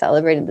they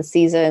celebrated the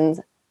seasons,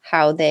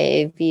 how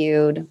they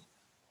viewed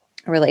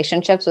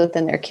relationships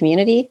within their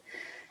community.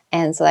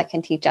 And so that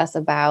can teach us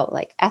about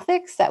like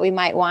ethics that we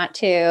might want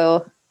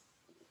to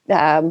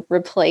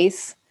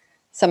replace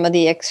some of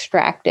the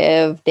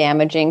extractive,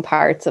 damaging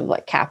parts of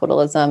like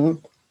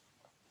capitalism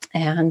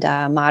and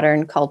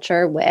modern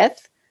culture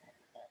with.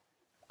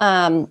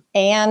 And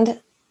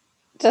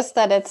just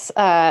that it's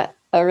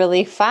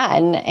really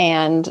fun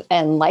and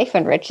life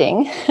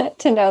enriching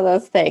to know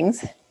those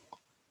things.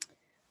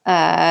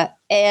 And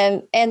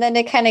then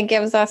it kind of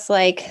gives us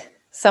like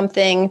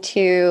something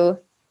to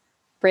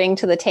bring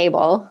to the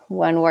table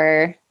when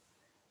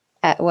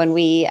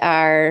we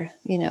are,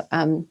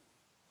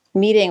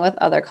 meeting with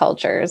other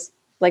cultures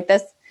like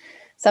this.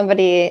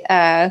 Somebody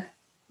that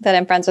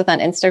I'm friends with on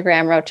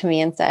Instagram wrote to me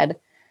and said,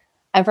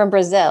 I'm from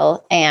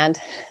Brazil, and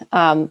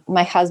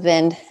my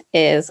husband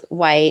is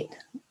white,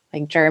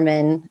 like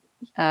German,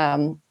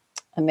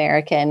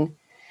 American.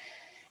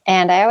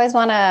 And I always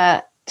want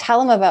to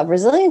tell him about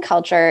Brazilian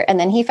culture. And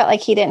then he felt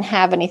like he didn't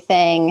have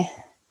anything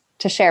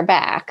to share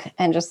back,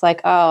 and just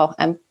like, oh,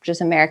 I'm just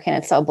American.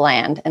 It's so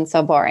bland and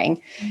so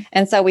boring. Mm-hmm.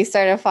 And so we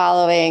started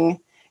following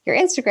your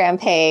Instagram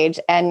page,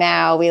 and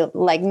now we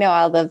like know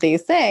all of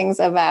these things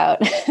about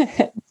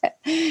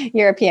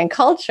European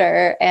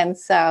culture. And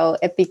so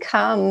it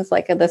becomes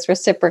like this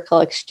reciprocal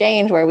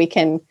exchange where we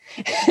can,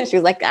 she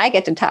was like, I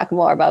get to talk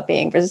more about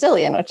being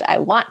Brazilian, which I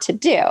want to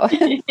do,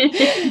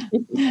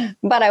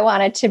 but I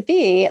want it to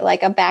be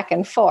like a back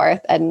and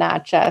forth and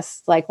not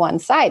just like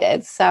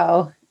one-sided.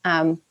 So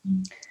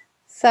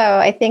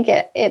I think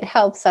it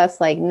helps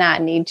us like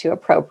not need to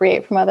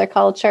appropriate from other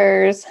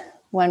cultures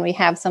when we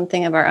have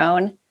something of our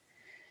own.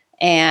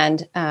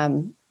 And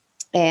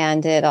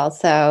it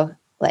also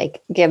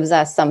like gives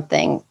us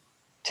something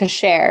to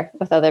share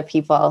with other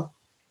people.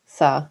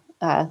 So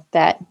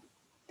that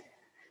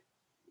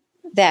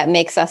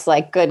makes us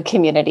like good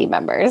community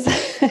members.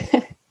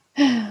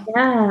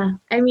 Yeah.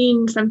 I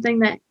mean, something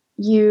that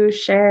you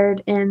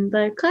shared in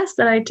the class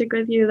that I took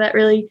with you that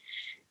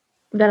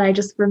I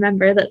just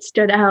remember that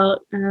stood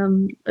out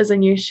was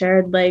when you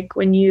shared like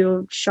when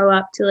you show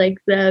up to like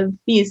the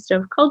Feast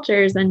of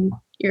Cultures and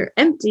you're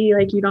empty,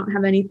 like you don't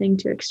have anything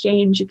to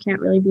exchange. You can't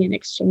really be in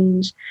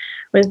exchange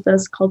with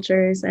those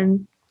cultures.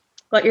 And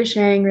what you're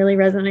sharing really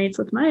resonates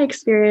with my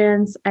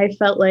experience. I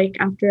felt like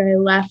after I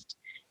left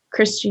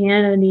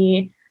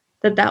Christianity,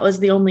 that was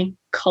the only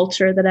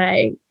culture that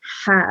I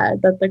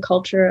had, that the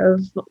culture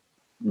of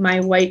my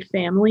white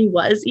family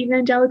was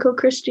evangelical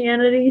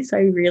Christianity. So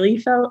I really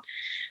felt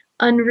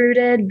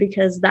unrooted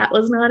because that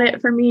was not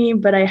it for me,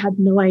 but I had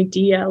no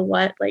idea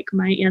what like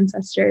my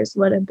ancestors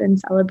would have been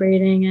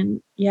celebrating.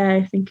 And yeah,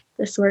 I think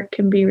this work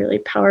can be really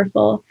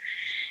powerful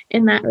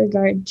in that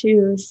regard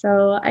too.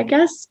 So I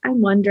guess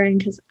I'm wondering,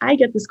 because I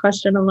get this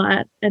question a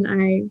lot and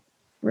I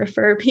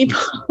refer people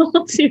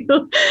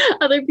to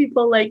other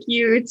people like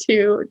you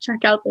to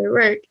check out their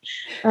work.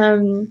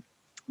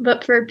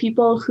 But for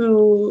people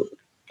who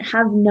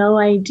have no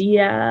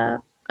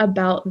idea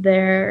about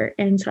their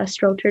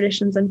ancestral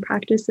traditions and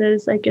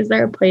practices, like, is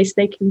there a place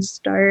they can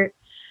start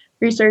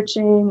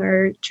researching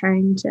or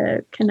trying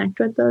to connect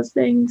with those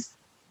things?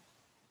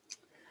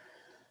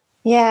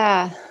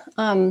 Yeah.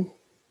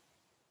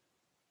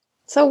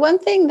 So one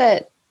thing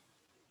that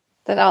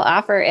I'll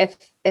offer, if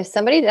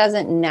somebody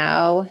doesn't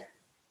know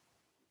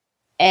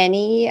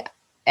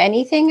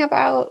anything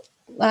about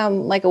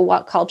like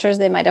what cultures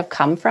they might have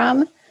come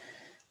from,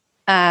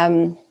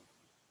 and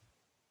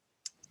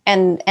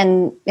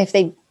if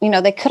they,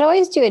 they could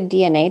always do a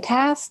DNA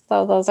test,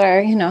 though those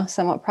are,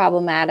 somewhat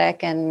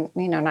problematic and,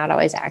 not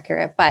always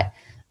accurate. But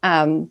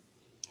I've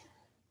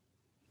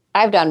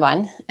done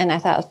one and I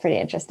thought it was pretty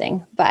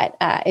interesting. But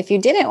if you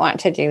didn't want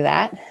to do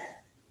that,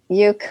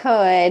 you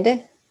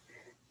could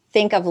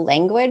think of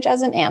language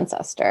as an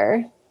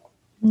ancestor.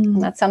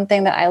 And that's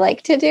something that I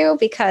like to do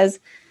because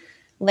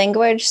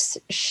language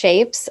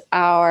shapes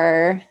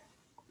our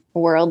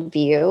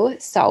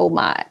worldview so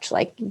much.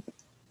 Like,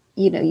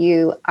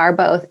 you are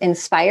both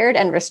inspired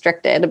and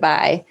restricted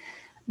by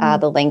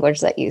the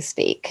language that you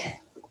speak.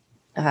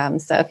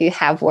 So if you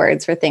have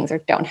words for things or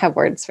don't have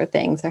words for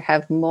things or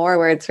have more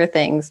words for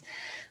things,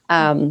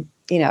 it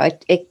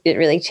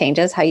really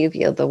changes how you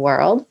view the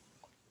world.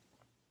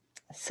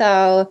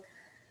 So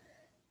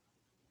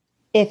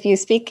if you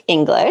speak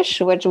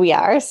English, which we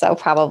are, so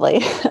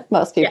probably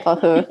most people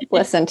who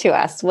listen to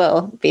us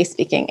will be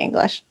speaking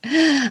English.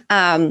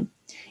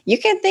 You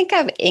can think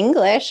of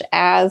English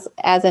as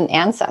an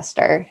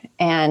ancestor,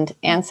 and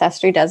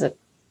ancestry doesn't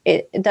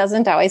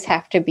always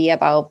have to be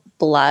about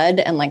blood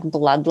and like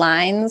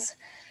bloodlines.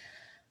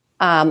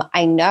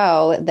 I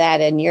know that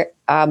in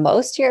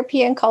most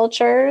European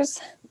cultures,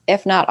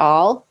 if not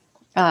all,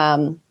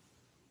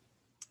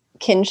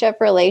 kinship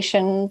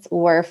relations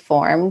were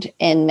formed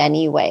in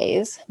many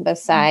ways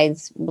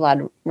besides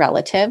blood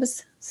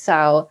relatives.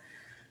 So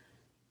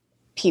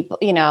people,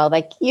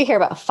 like you hear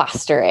about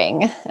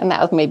fostering, and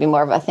that was maybe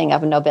more of a thing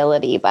of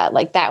nobility, but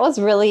like that was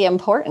really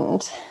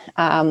important.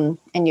 And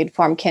you'd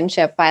form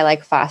kinship by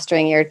like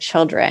fostering your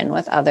children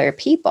with other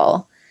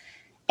people.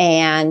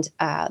 And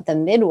the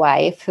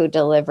midwife who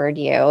delivered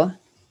you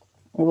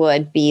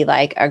would be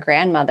like a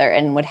grandmother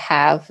and would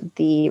have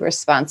the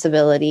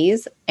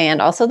responsibilities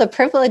and also the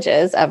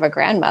privileges of a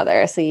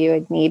grandmother. So you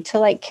would need to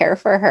like care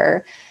for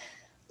her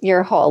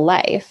your whole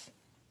life.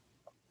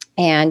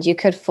 And you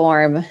could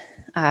form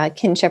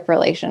kinship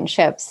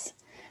relationships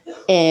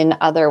in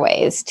other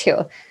ways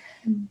too.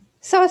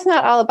 So it's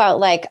not all about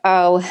like,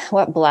 oh,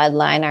 what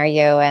bloodline are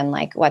you, and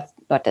like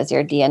what does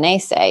your DNA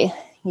say?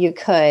 You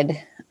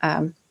could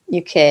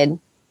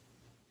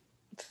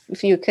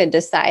if you could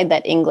decide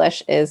that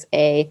English is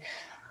a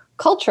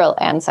cultural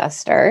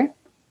ancestor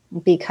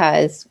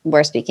because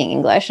we're speaking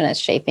English and it's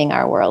shaping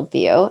our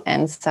worldview.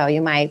 And so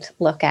you might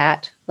look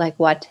at like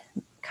what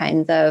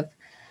kinds of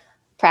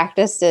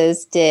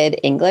practices did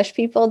English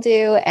people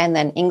do? And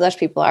then English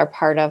people are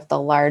part of the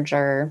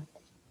larger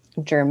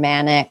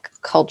Germanic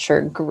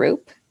culture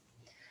group.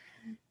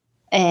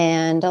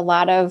 And a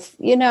lot of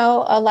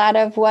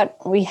what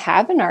we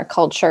have in our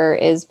culture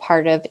is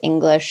part of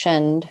English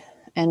and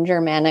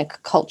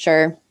Germanic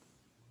culture.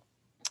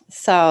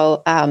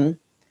 So, I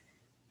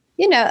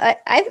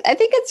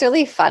think it's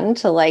really fun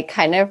to like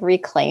kind of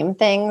reclaim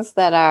things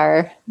that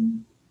are,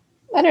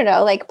 I don't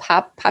know, like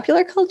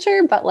popular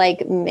culture, but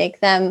like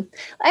make them,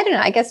 I don't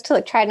know, I guess to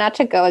like try not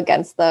to go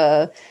against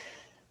the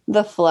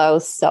flow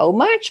so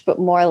much, but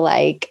more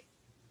like,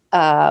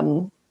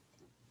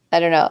 I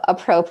don't know,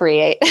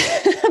 appropriate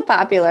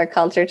popular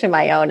culture to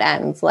my own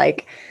ends.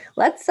 Like,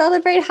 let's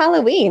celebrate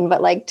Halloween,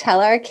 but like tell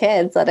our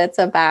kids that it's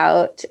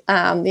about,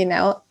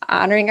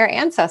 honoring our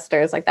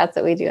ancestors. Like that's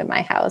what we do in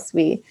my house.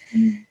 We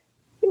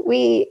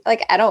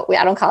like, I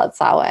don't call it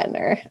Samhain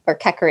or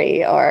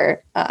Kekri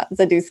or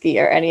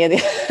Zaduski or any of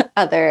the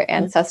other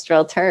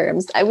ancestral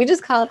terms. We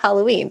just call it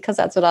Halloween because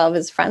that's what all of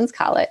his friends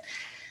call it.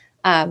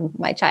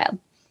 My child.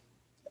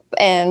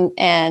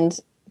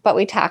 But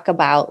we talk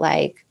about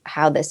like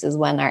how this is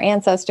when our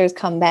ancestors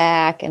come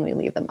back and we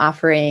leave them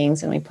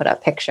offerings and we put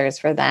up pictures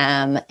for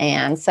them.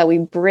 And so we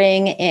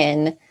bring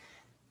in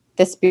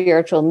the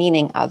spiritual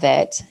meaning of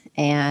it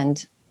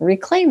and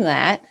reclaim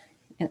that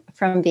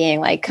from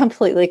being like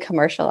completely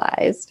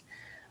commercialized.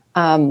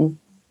 So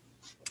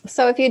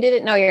if you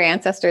didn't know your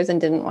ancestors and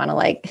didn't want to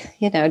like,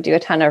 do a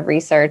ton of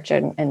research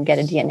and get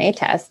a DNA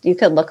test, you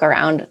could look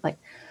around like,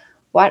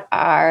 what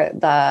are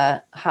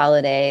the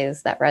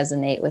holidays that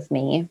resonate with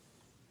me?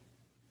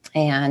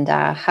 And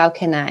how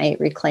can I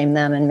reclaim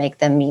them and make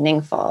them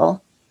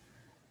meaningful?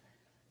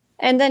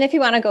 And then if you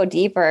want to go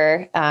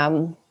deeper,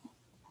 the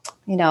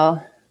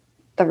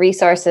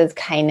resources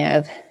kind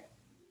of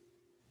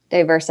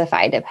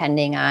diversify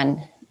depending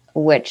on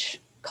which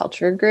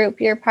culture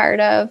group you're part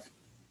of.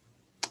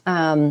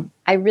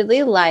 I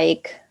really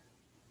like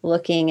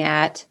looking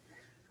at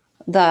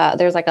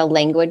there's like a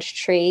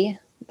language tree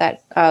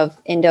of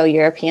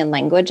Indo-European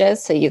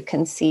languages, so you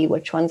can see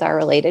which ones are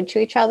related to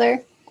each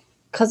other.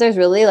 Because there's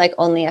really like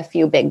only a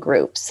few big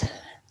groups.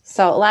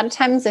 So a lot of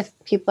times if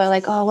people are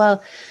like, oh,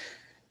 well,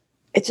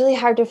 it's really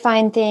hard to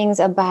find things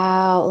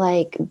about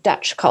like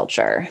Dutch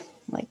culture.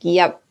 Like,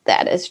 yep,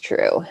 that is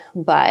true.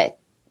 But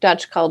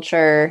Dutch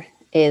culture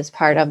is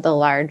part of the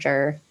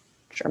larger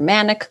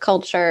Germanic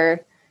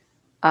culture.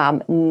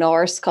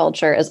 Norse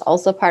culture is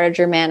also part of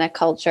Germanic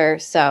culture.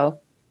 So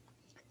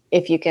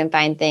if you can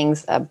find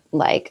things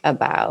like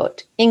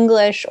about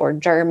English or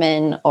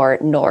German or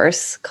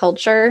Norse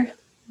culture,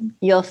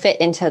 you'll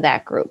fit into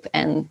that group.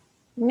 And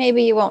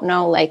maybe you won't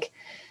know like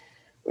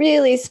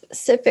really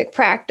specific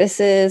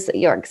practices that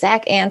your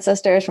exact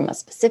ancestors from a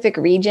specific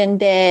region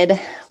did,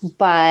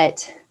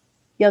 but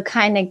you'll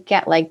kind of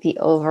get like the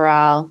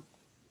overall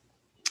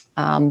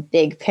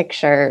big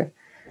picture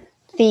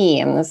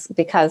themes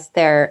because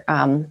they're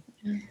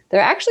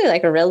actually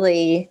like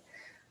really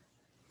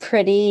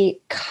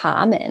pretty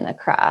common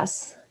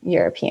across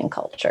European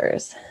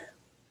cultures.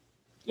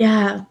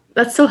 Yeah,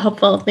 that's so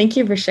helpful. Thank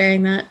you for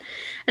sharing that.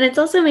 And it's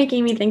also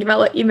making me think about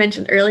what you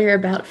mentioned earlier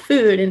about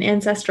food and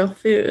ancestral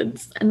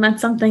foods. And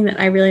that's something that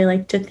I really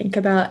like to think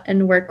about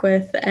and work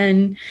with.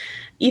 And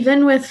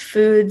even with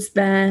foods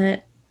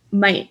that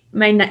my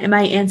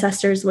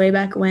ancestors way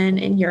back when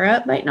in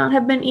Europe might not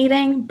have been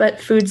eating, but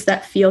foods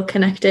that feel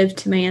connective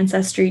to my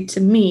ancestry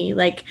to me,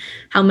 like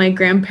how my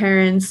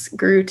grandparents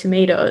grew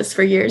tomatoes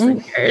for years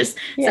and years.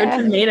 Yeah.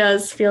 So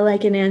tomatoes feel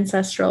like an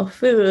ancestral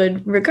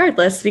food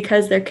regardless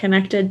because they're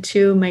connected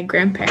to my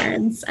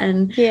grandparents,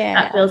 and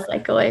that feels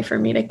like a way for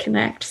me to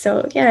connect.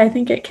 So yeah, I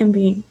think it can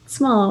be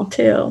small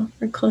too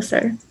or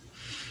closer.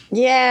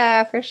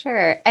 Yeah, for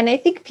sure. And I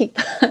think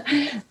people,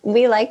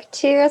 we like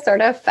to sort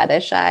of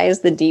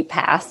fetishize the deep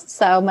past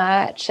so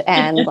much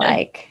and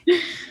like,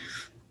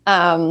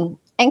 and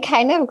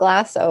kind of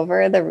gloss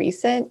over the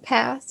recent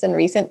past and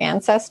recent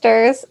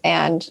ancestors.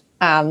 And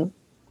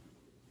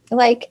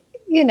like,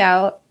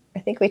 I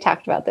think we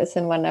talked about this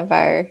in one of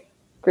our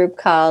group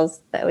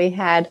calls that we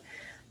had,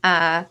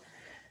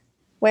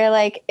 where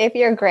like if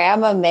your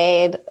grandma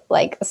made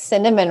like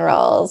cinnamon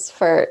rolls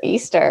for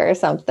Easter or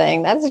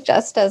something, that's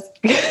just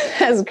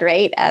as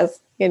great as,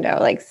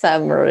 like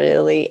some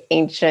really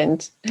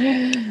ancient,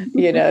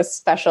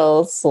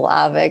 special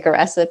Slavic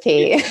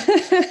recipe.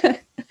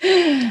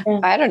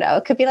 I don't know.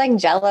 It could be like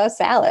Jell-O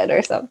salad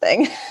or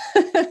something.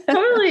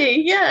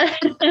 Totally. Yeah.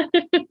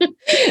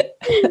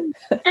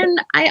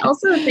 And I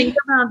also think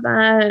about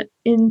that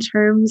in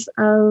terms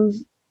of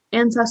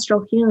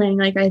ancestral healing.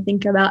 Like I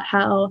think about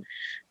how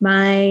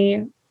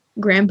my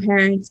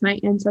grandparents, my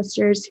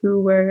ancestors who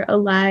were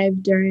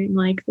alive during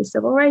like the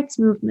civil rights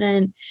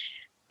movement,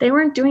 they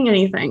weren't doing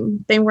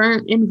anything. They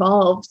weren't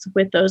involved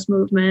with those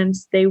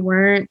movements. They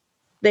were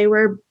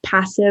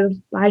passive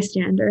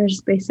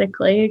bystanders,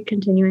 basically,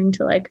 continuing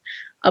to like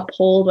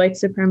uphold white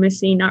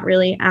supremacy, not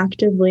really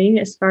actively,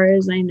 as far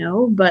as I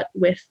know, but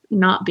with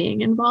not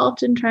being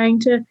involved in trying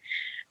to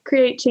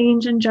create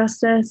change and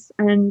justice.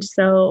 And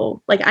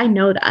so, like, I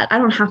know that I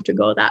don't have to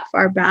go that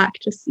far back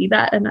to see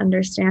that and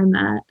understand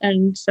that.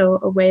 And so,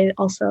 a way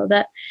also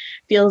that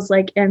feels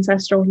like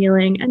ancestral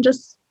healing and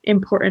just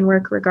important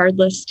work,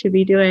 regardless, to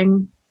be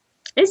doing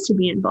is to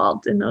be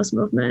involved in those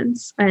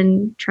movements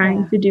and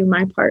trying to do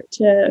my part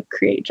to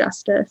create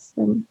justice.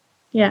 And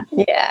yeah.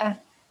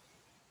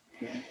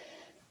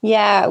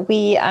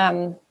 We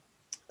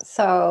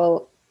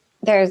so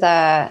there's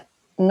a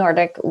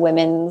Nordic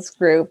women's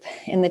group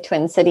in the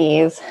Twin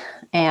Cities,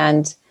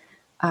 and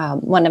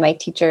one of my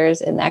teachers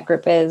in that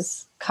group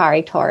is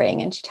Kari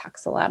Toring, and she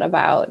talks a lot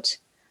about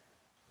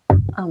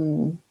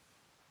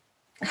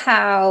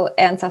how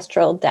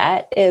ancestral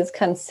debt is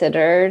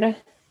considered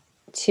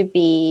to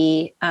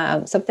be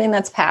something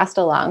that's passed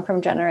along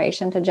from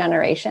generation to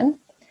generation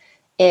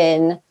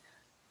in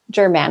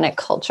Germanic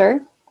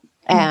culture.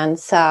 And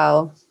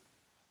so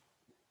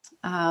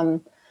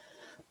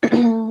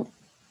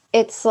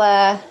it's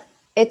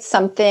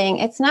something,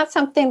 it's not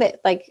something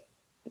that like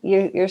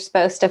you're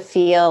supposed to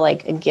feel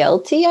like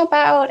guilty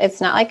about.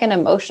 It's not like an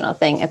emotional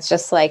thing. It's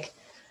just like,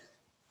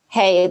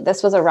 hey,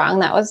 this was a wrong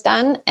that was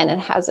done and it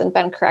hasn't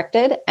been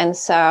corrected. And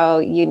so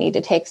you need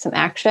to take some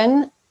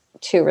action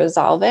to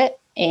resolve it.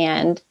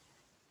 And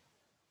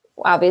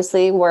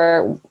obviously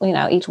we're,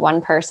 each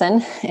one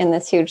person in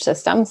this huge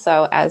system.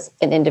 So as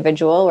an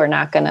individual, we're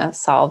not going to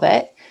solve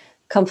it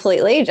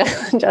completely,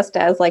 just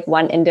as like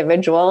one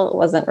individual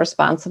wasn't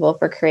responsible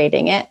for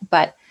creating it.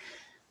 But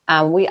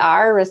we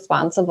are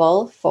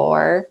responsible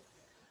for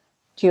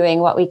doing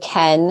what we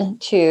can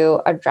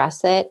to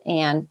address it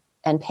and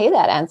pay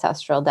that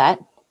ancestral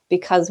debt,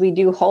 because we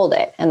do hold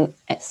it. And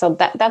so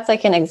that's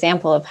like an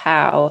example of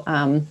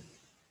how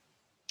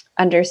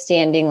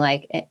understanding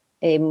like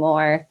a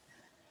more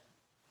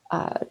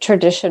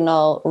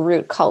traditional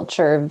root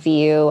culture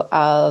view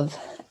of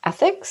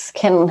ethics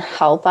can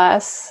help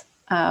us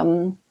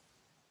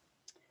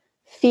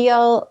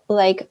feel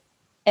like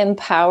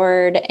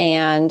empowered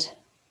and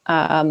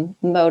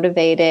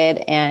motivated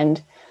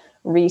and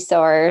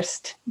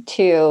resourced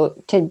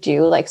to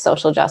do like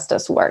social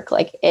justice work.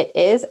 Like it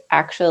is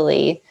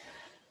actually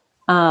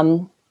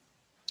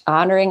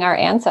honoring our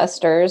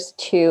ancestors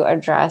to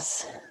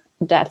address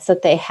debts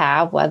that they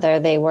have, whether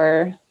they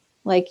were,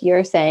 like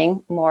you're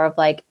saying, more of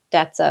like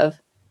debts of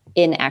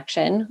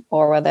inaction,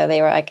 or whether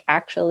they were like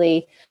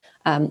actually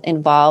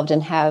involved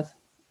and have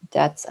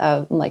debts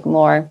of like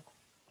more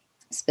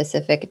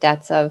specific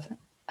debts of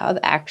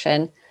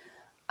action.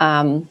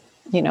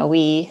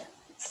 We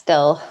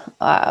still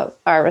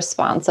are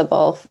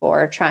responsible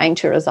for trying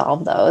to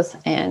resolve those.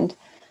 And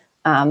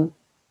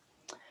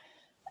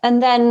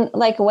then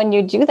like when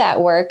you do that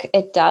work,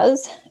 it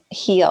does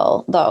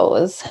heal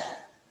those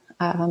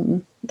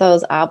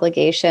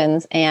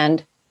obligations.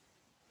 And,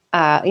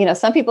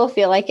 some people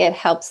feel like it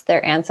helps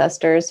their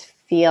ancestors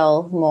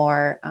feel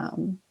more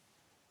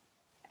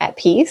at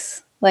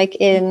peace, like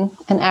in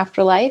an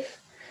afterlife.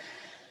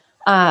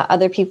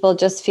 Other people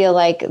just feel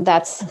like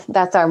that's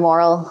our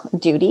moral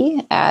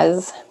duty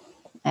as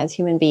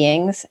human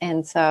beings.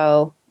 And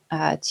so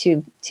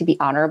to be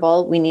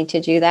honorable, we need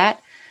to do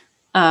that.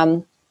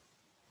 And,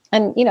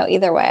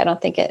 either way, I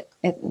don't think it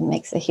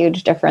makes a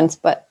huge difference,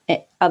 but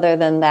other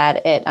than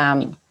that, it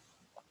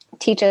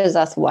teaches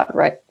us what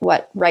right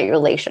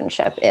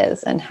relationship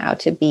is and how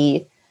to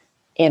be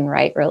in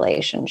right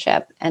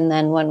relationship. And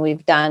then when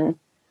we've done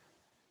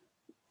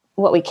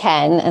what we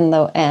can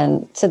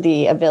and to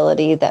the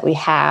ability that we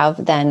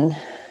have, then,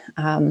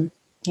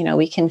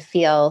 we can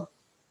feel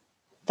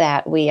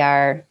that we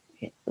are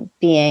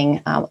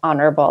being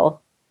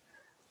honorable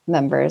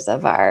members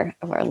of our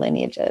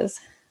lineages.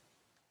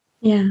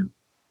 Yeah.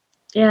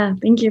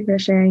 Thank you for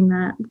sharing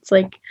that. It's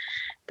like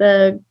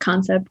the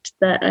concept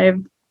that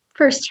I've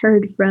first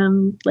heard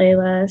from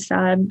Layla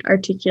Saad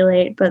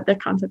articulate, but the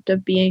concept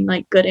of being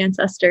like good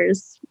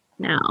ancestors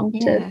now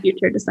to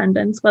future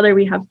descendants, whether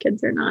we have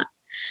kids or not.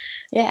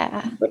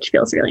 Yeah. Which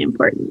feels really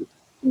important.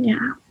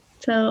 Yeah.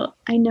 So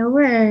I know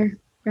we're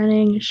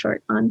running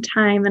short on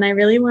time, and I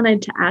really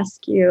wanted to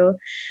ask you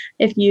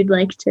if you'd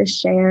like to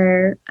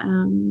share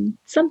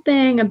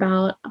something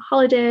about a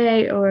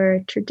holiday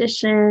or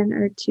tradition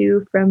or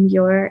two from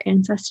your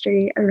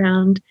ancestry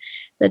around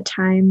the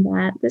time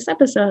that this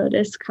episode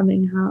is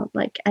coming out,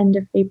 like end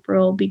of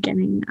April,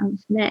 beginning of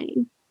May.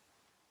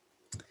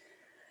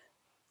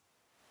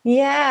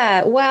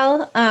 Yeah,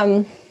 well,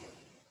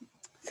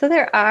 so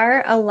there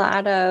are a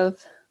lot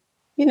of,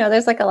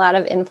 there's like a lot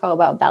of info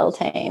about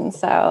Beltane.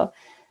 So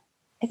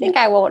I think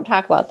I won't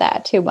talk about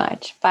that too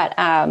much, but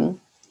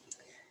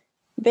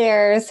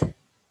there's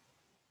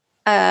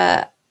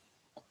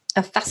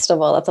a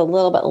festival that's a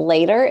little bit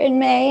later in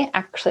May,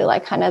 actually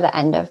like kind of the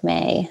end of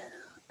May,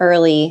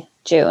 early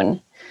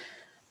June,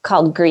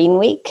 called Green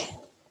Week.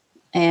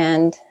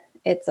 And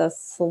it's a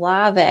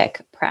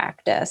Slavic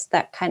practice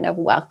that kind of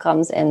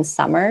welcomes in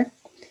summer.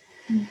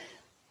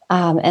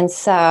 And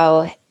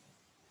so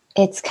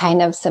it's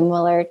kind of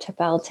similar to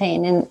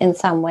Beltane in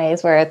some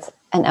ways, where it's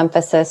an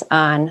emphasis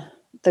on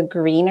the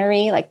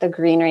greenery, like the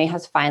greenery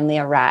has finally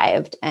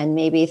arrived. And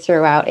maybe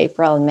throughout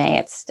April and May,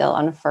 it's still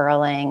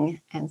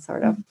unfurling and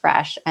sort of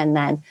fresh. And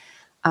then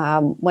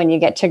when you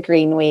get to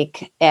Green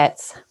Week,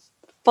 it's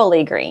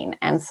fully green.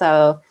 And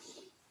so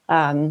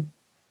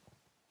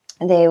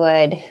they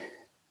would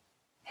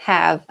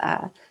have,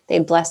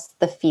 they'd bless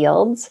the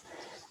fields.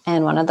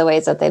 And one of the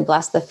ways that they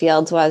blessed the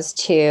fields was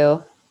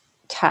to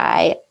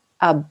tie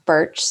a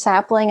birch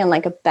sapling and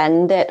like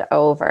bend it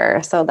over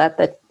so that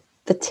the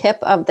tip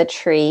of the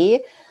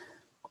tree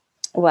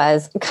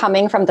was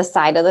coming from the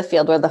side of the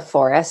field where the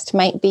forest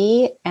might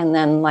be, and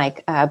then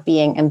like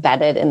being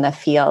embedded in the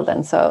field.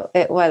 And so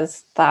it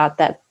was thought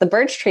that the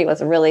birch tree was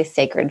a really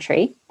sacred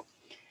tree.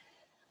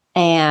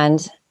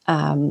 And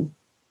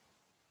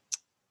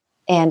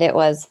it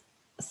was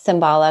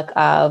symbolic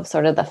of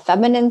sort of the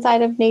feminine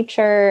side of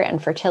nature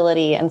and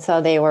fertility. And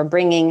so they were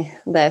bringing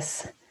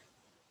this,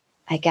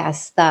 I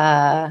guess,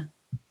 the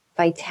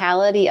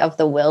vitality of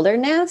the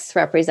wilderness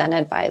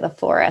represented by the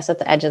forest at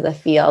the edge of the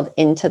field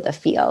into the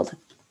field.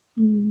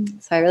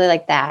 So I really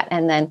like that.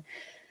 And then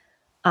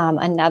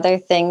another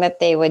thing that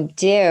they would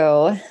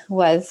do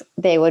was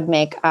they would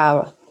make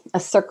a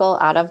circle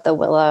out of the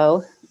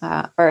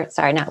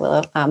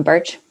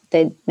birch.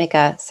 They'd make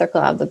a circle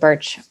out of the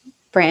birch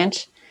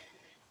branch.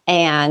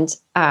 And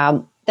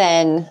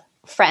then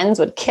friends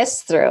would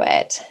kiss through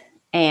it.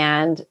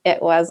 And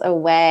it was a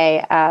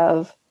way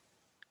of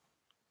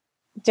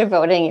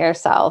devoting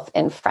yourself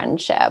in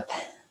friendship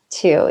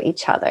to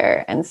each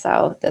other. And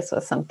so this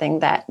was something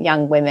that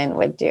young women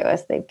would do,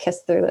 as they'd kiss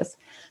through this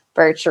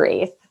birch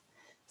wreath.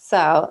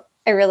 So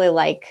I really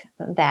like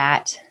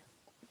that,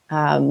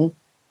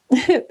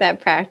 that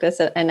practice.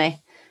 And I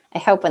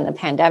hope when the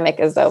pandemic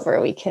is over,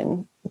 we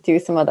can do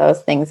some of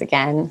those things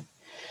again.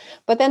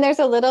 But then there's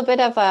a little bit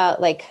of a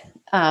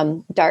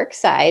dark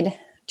side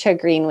to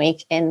Green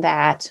Week, in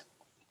that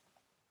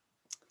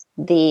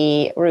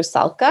the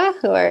Rusalka,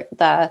 who are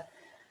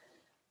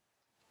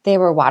they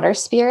were water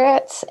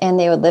spirits, and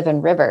they would live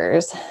in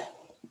rivers,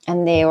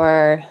 and they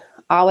were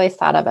always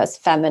thought of as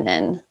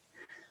feminine,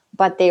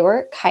 but they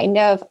were kind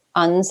of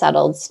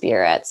unsettled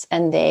spirits.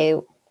 And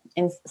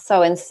in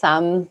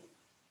some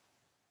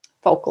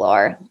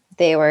folklore,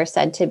 they were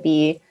said to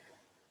be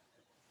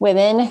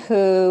women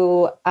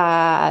who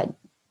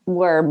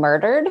were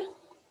murdered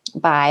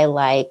by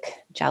like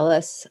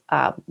jealous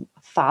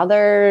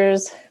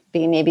fathers.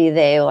 Maybe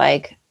they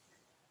like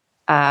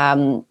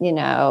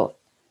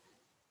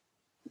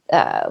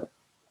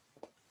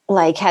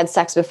had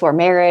sex before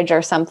marriage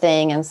or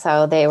something. And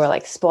so they were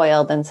like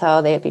spoiled. And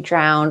so they would be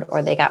drowned,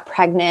 or they got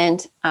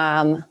pregnant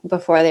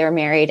before they were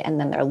married. And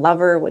then their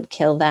lover would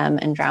kill them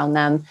and drown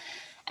them.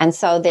 And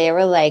so they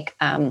were like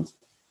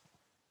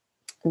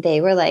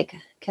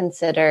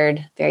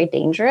considered very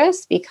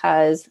dangerous,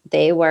 because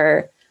they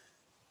were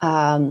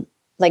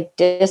like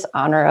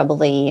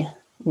dishonorably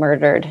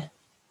murdered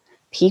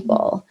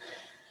people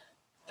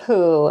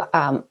who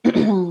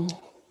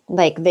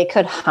like they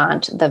could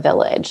haunt the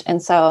village.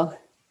 And so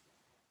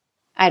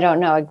I don't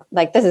know,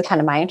 like this is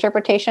kind of my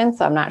interpretation,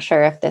 so I'm not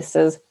sure if this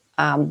is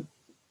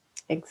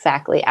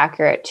exactly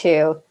accurate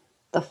to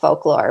the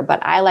folklore,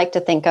 but I like to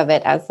think of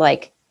it as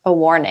like a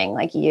warning.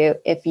 Like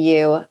if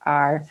you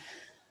are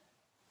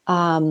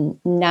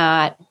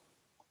not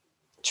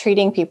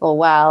treating people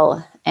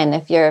well, and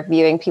if you're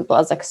viewing people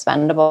as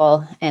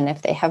expendable, and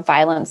if they have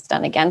violence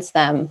done against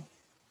them,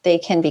 they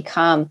can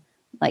become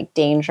like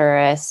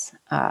dangerous,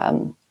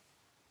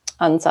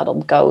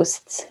 unsettled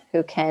ghosts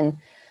who can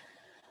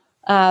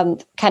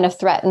kind of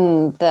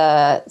threaten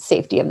the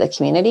safety of the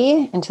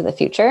community into the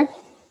future.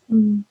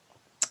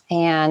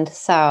 And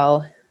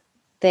so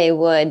they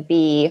would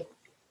people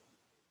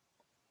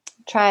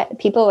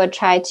would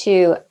try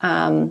to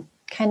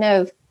kind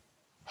of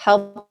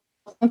help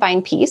them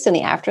find peace in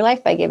the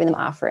afterlife by giving them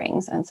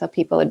offerings. And so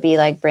people would be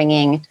like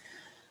bringing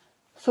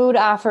food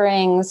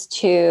offerings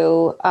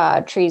to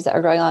trees that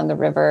are growing along the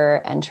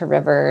river, and to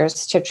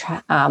rivers to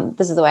try.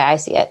 This is the way I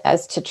see it,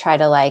 as to try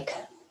to like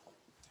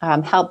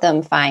help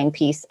them find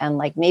peace, and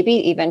like maybe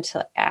even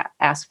to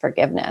ask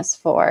forgiveness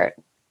for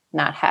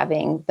not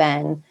having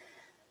been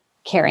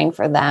caring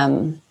for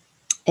them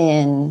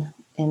in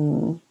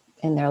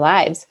their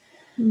lives.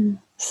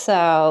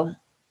 So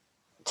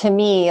to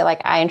me,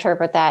 like I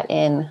interpret that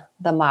in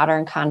the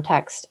modern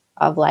context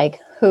of like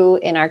who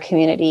in our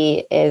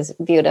community is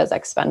viewed as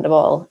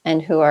expendable,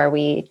 and who are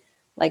we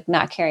like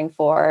not caring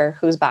for,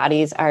 whose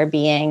bodies are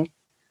being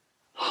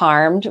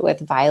harmed with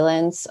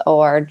violence,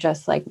 or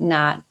just like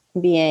not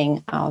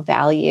being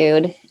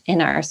valued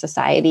in our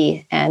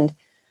society. And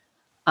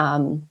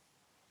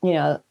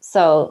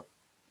so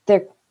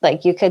they're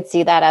like, you could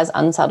see that as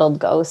unsettled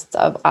ghosts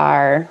of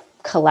our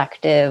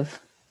collective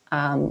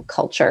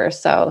culture.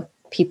 So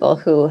people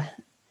who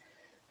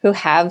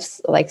have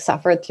like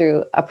suffered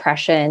through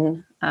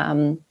oppression,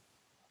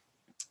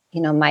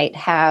 might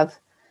have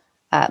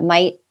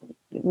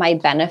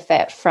might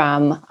benefit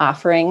from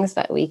offerings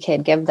that we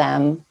could give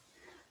them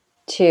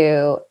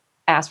to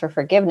ask for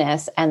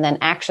forgiveness, and then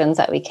actions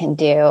that we can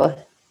do.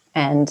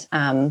 And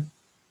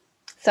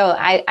so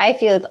I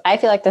feel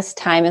like this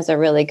time is a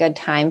really good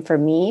time for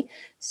me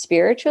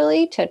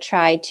spiritually to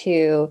try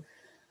to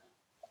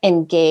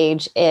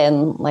engage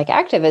in like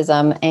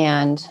activism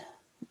and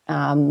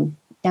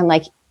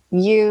like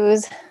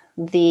use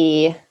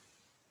the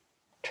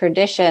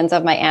traditions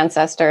of my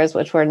ancestors,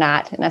 which were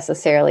not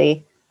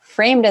necessarily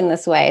framed in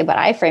this way, but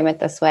I frame it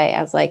this way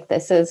as like,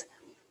 this is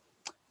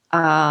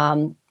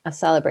a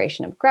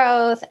celebration of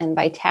growth and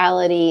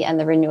vitality and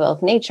the renewal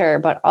of nature.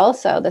 But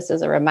also this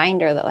is a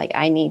reminder that like,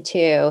 I need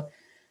to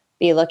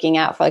be looking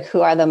out for like,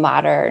 who are the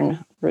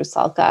modern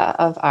Rusalka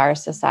of our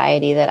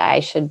society that I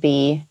should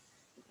be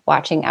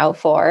watching out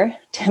for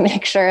to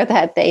make sure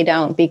that they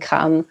don't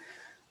become,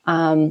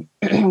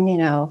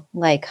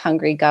 like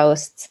hungry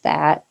ghosts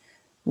that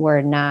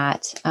were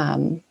not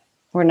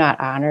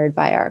honored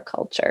by our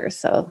culture.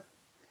 So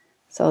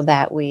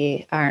that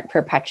we aren't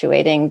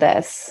perpetuating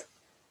this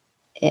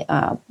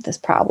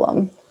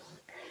problem.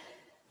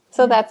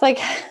 So that's like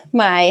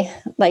my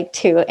like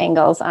two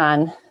angles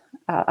on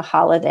a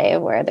holiday,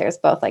 where there's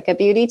both like a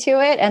beauty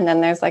to it, and then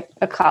there's like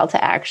a call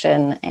to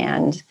action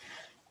and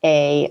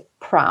a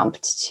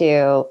prompt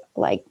to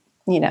like,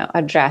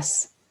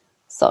 address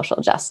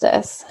social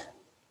justice.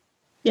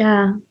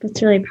 Yeah,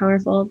 that's really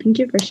powerful. Thank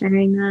you for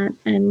sharing that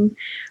and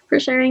for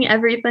sharing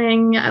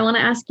everything. I want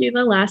to ask you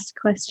the last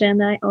question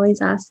that I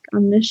always ask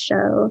on this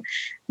show,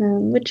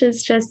 which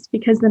is just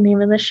because the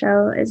name of the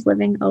show is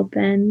Living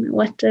Open.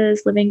 What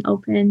does living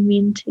open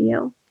mean to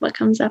you? What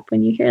comes up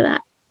when you hear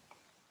that?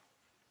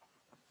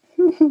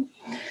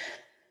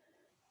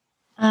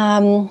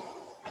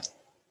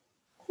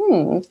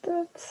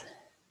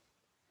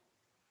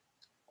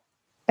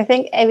 I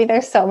think maybe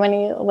there's so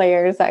many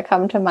layers that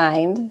come to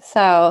mind.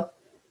 So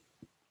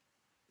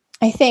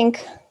I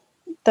think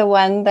the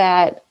one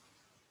that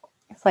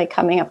is like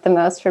coming up the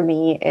most for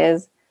me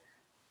is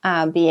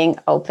being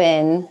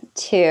open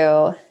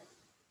to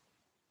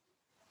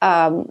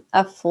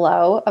a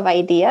flow of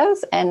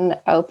ideas and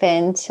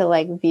open to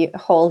like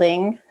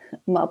holding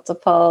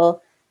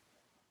multiple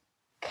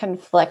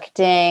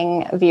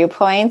conflicting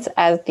viewpoints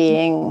as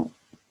being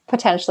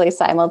potentially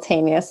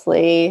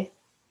simultaneously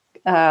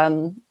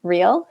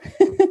real.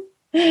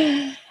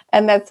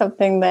 And that's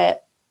something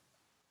that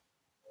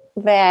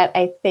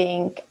I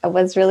think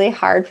was really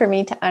hard for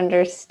me to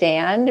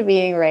understand,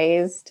 being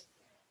raised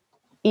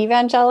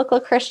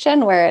evangelical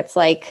Christian, where it's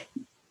like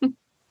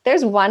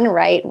there's one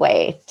right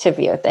way to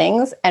view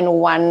things,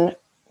 and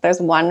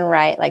there's one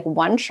right, like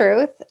one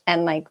truth,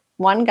 and like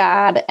one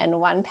God and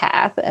one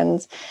path.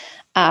 And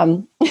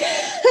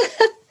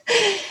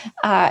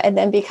and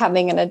then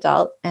becoming an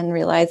adult and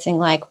realizing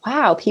like,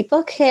 wow,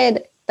 people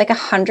could, like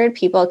 100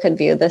 people could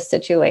view this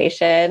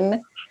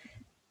situation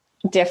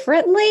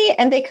differently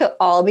and they could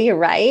all be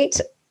right.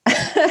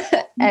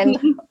 And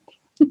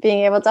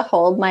being able to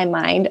hold my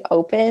mind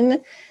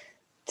open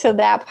to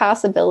that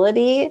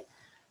possibility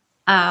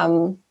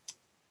has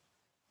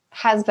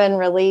been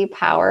really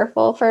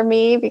powerful for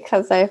me,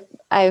 because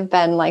I've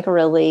been like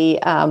really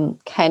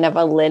kind of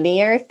a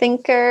linear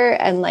thinker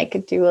and like a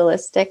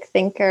dualistic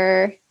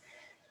thinker.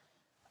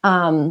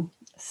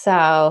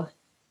 So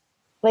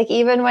like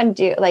even when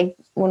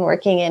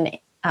working in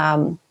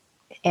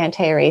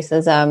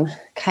anti-racism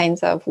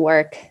kinds of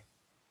work,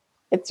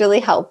 it's really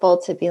helpful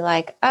to be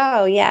like,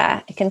 oh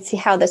yeah, I can see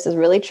how this is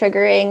really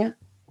triggering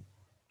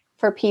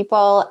for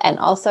people. And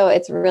also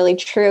it's really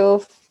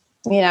true,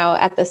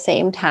 at the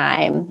same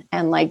time.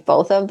 And like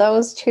both of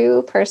those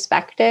two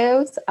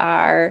perspectives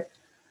are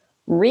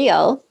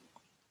real,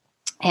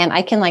 and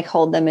I can like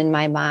hold them in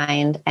my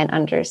mind and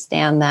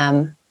understand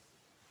them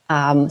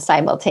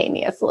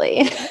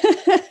simultaneously.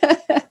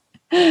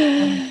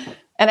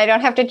 And I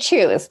don't have to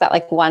choose that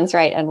like one's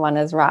right and one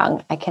is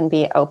wrong. I can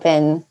be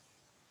open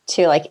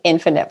to like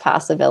infinite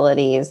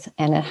possibilities,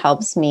 and it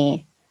helps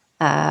me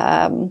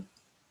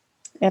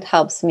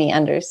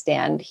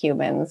understand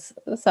humans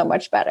so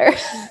much better.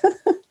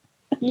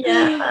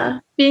 Yeah,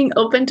 being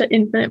open to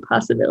infinite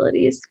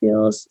possibilities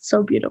feels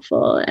so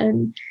beautiful.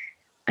 And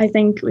I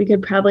think we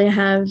could probably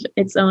have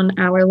its own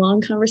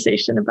hour-long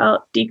conversation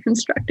about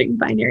deconstructing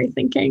binary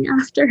thinking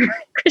after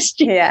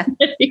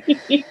Christianity.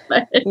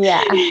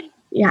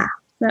 Yeah,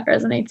 that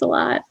resonates a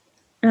lot.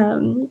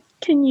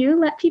 Can you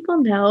let people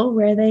know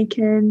where they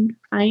can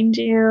find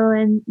you,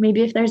 and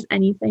maybe if there's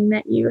anything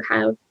that you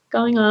have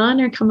going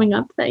on or coming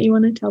up that you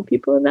want to tell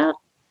people about?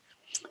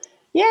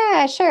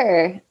 Yeah,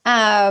 sure.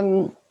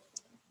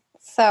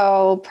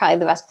 So probably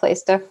the best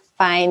place to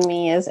find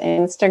me is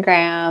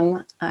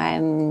Instagram.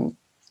 I'm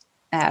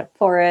at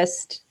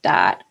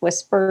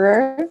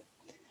forest.whisperer,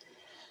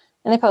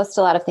 and I post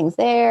a lot of things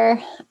there.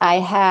 I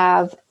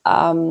have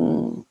a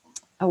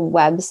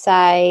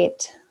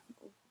website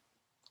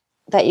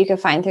that you can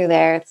find through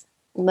there. It's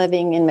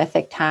Living in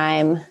Mythic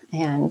Time,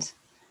 and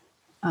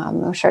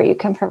I'm sure you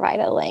can provide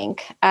a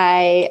link.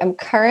 I am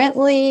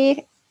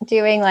currently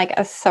doing like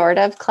a sort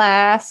of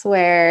class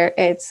where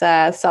it's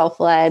a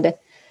self-led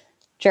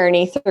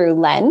journey through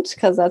Lent,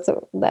 because that's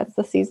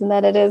the season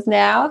that it is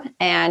now.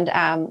 And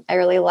I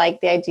really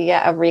like the idea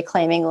of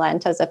reclaiming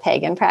Lent as a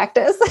pagan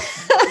practice.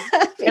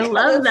 I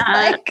love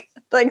that.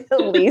 Like the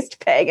least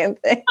pagan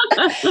thing.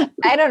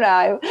 I don't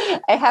know.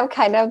 I have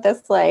kind of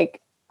this like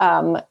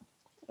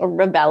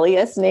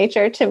rebellious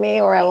nature to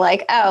me where I'm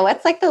like, oh,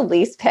 what's like the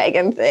least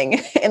pagan thing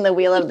in the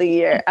wheel of the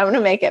year? I'm going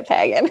to make it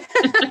pagan.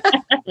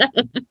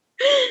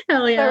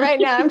 Hell yeah. So right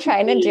now I'm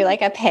trying to do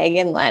like a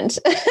pagan Lent.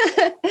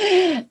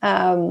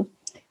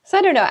 So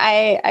I don't know.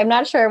 I'm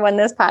not sure when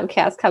this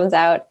podcast comes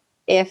out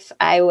if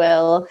I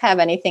will have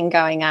anything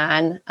going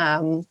on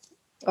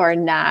or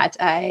not.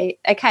 I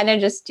kind of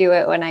just do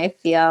it when I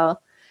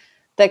feel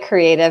the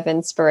creative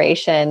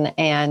inspiration,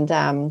 and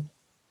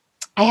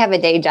I have a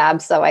day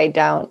job, so I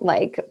don't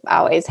like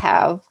always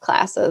have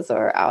classes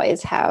or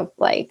always have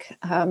like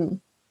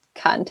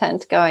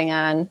content going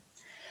on.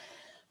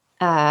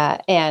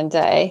 And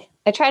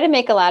I try to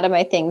make a lot of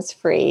my things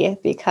free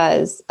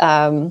because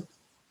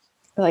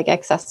like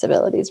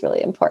accessibility is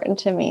really important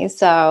to me.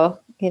 So,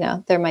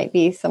 there might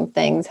be some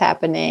things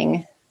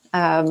happening.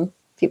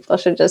 People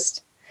should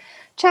just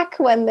check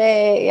when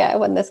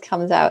this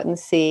comes out and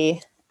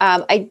see.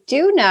 I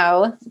do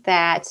know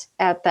that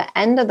at the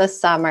end of the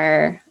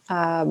summer,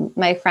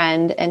 my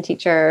friend and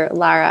teacher,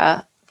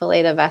 Lara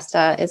Valeda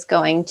Vesta, is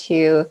going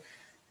to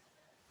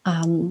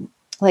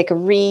like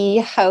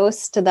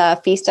re-host the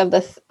Feast of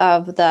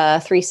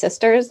the Three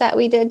Sisters that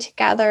we did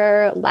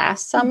together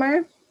last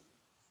summer.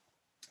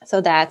 So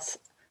that's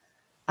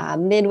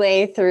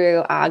midway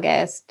through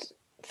August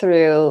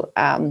through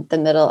the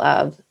middle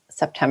of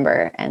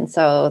September. And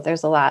so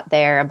there's a lot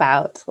there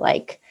about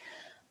like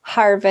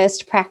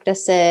harvest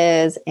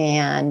practices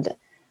and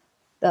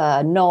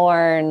the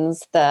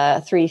Norns,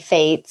 the three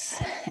fates,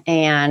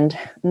 and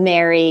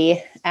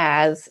Mary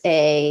as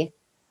a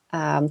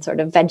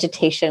sort of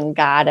vegetation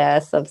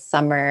goddess of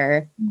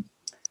summer.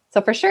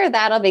 So for sure,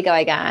 that'll be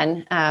going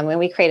on. And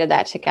we created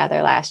that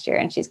together last year,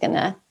 and she's going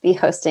to be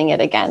hosting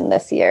it again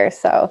this year.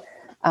 So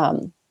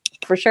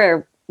for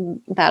sure,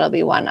 that'll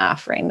be one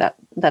offering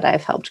that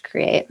I've helped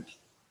create.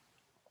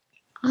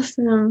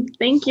 Awesome.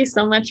 Thank you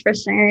so much for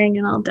sharing.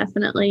 And I'll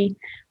definitely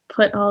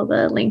put all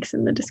the links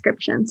in the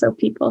description so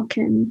people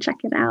can check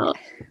it out.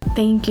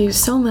 Thank you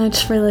so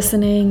much for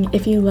listening.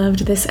 If you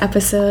loved this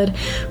episode,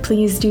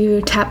 please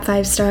do tap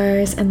 5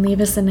 stars and leave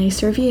us a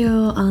nice review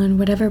on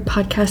whatever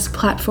podcast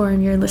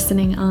platform you're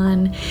listening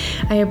on.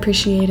 I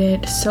appreciate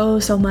it so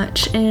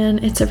much,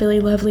 and it's a really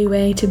lovely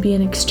way to be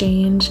in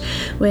exchange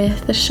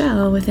with the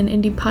show, with an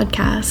indie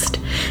podcast.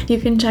 You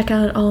can check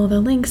out all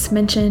the links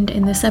mentioned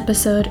in this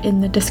episode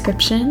in the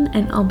description,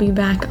 and I'll be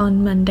back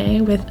on Monday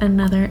with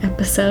another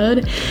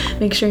episode.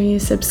 Make sure you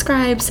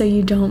subscribe so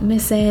you don't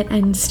miss it,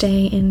 and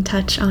stay in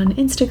touch on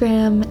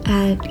Instagram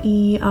at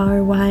ERYNJ_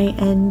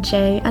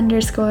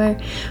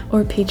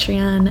 or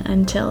Patreon.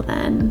 Until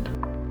then.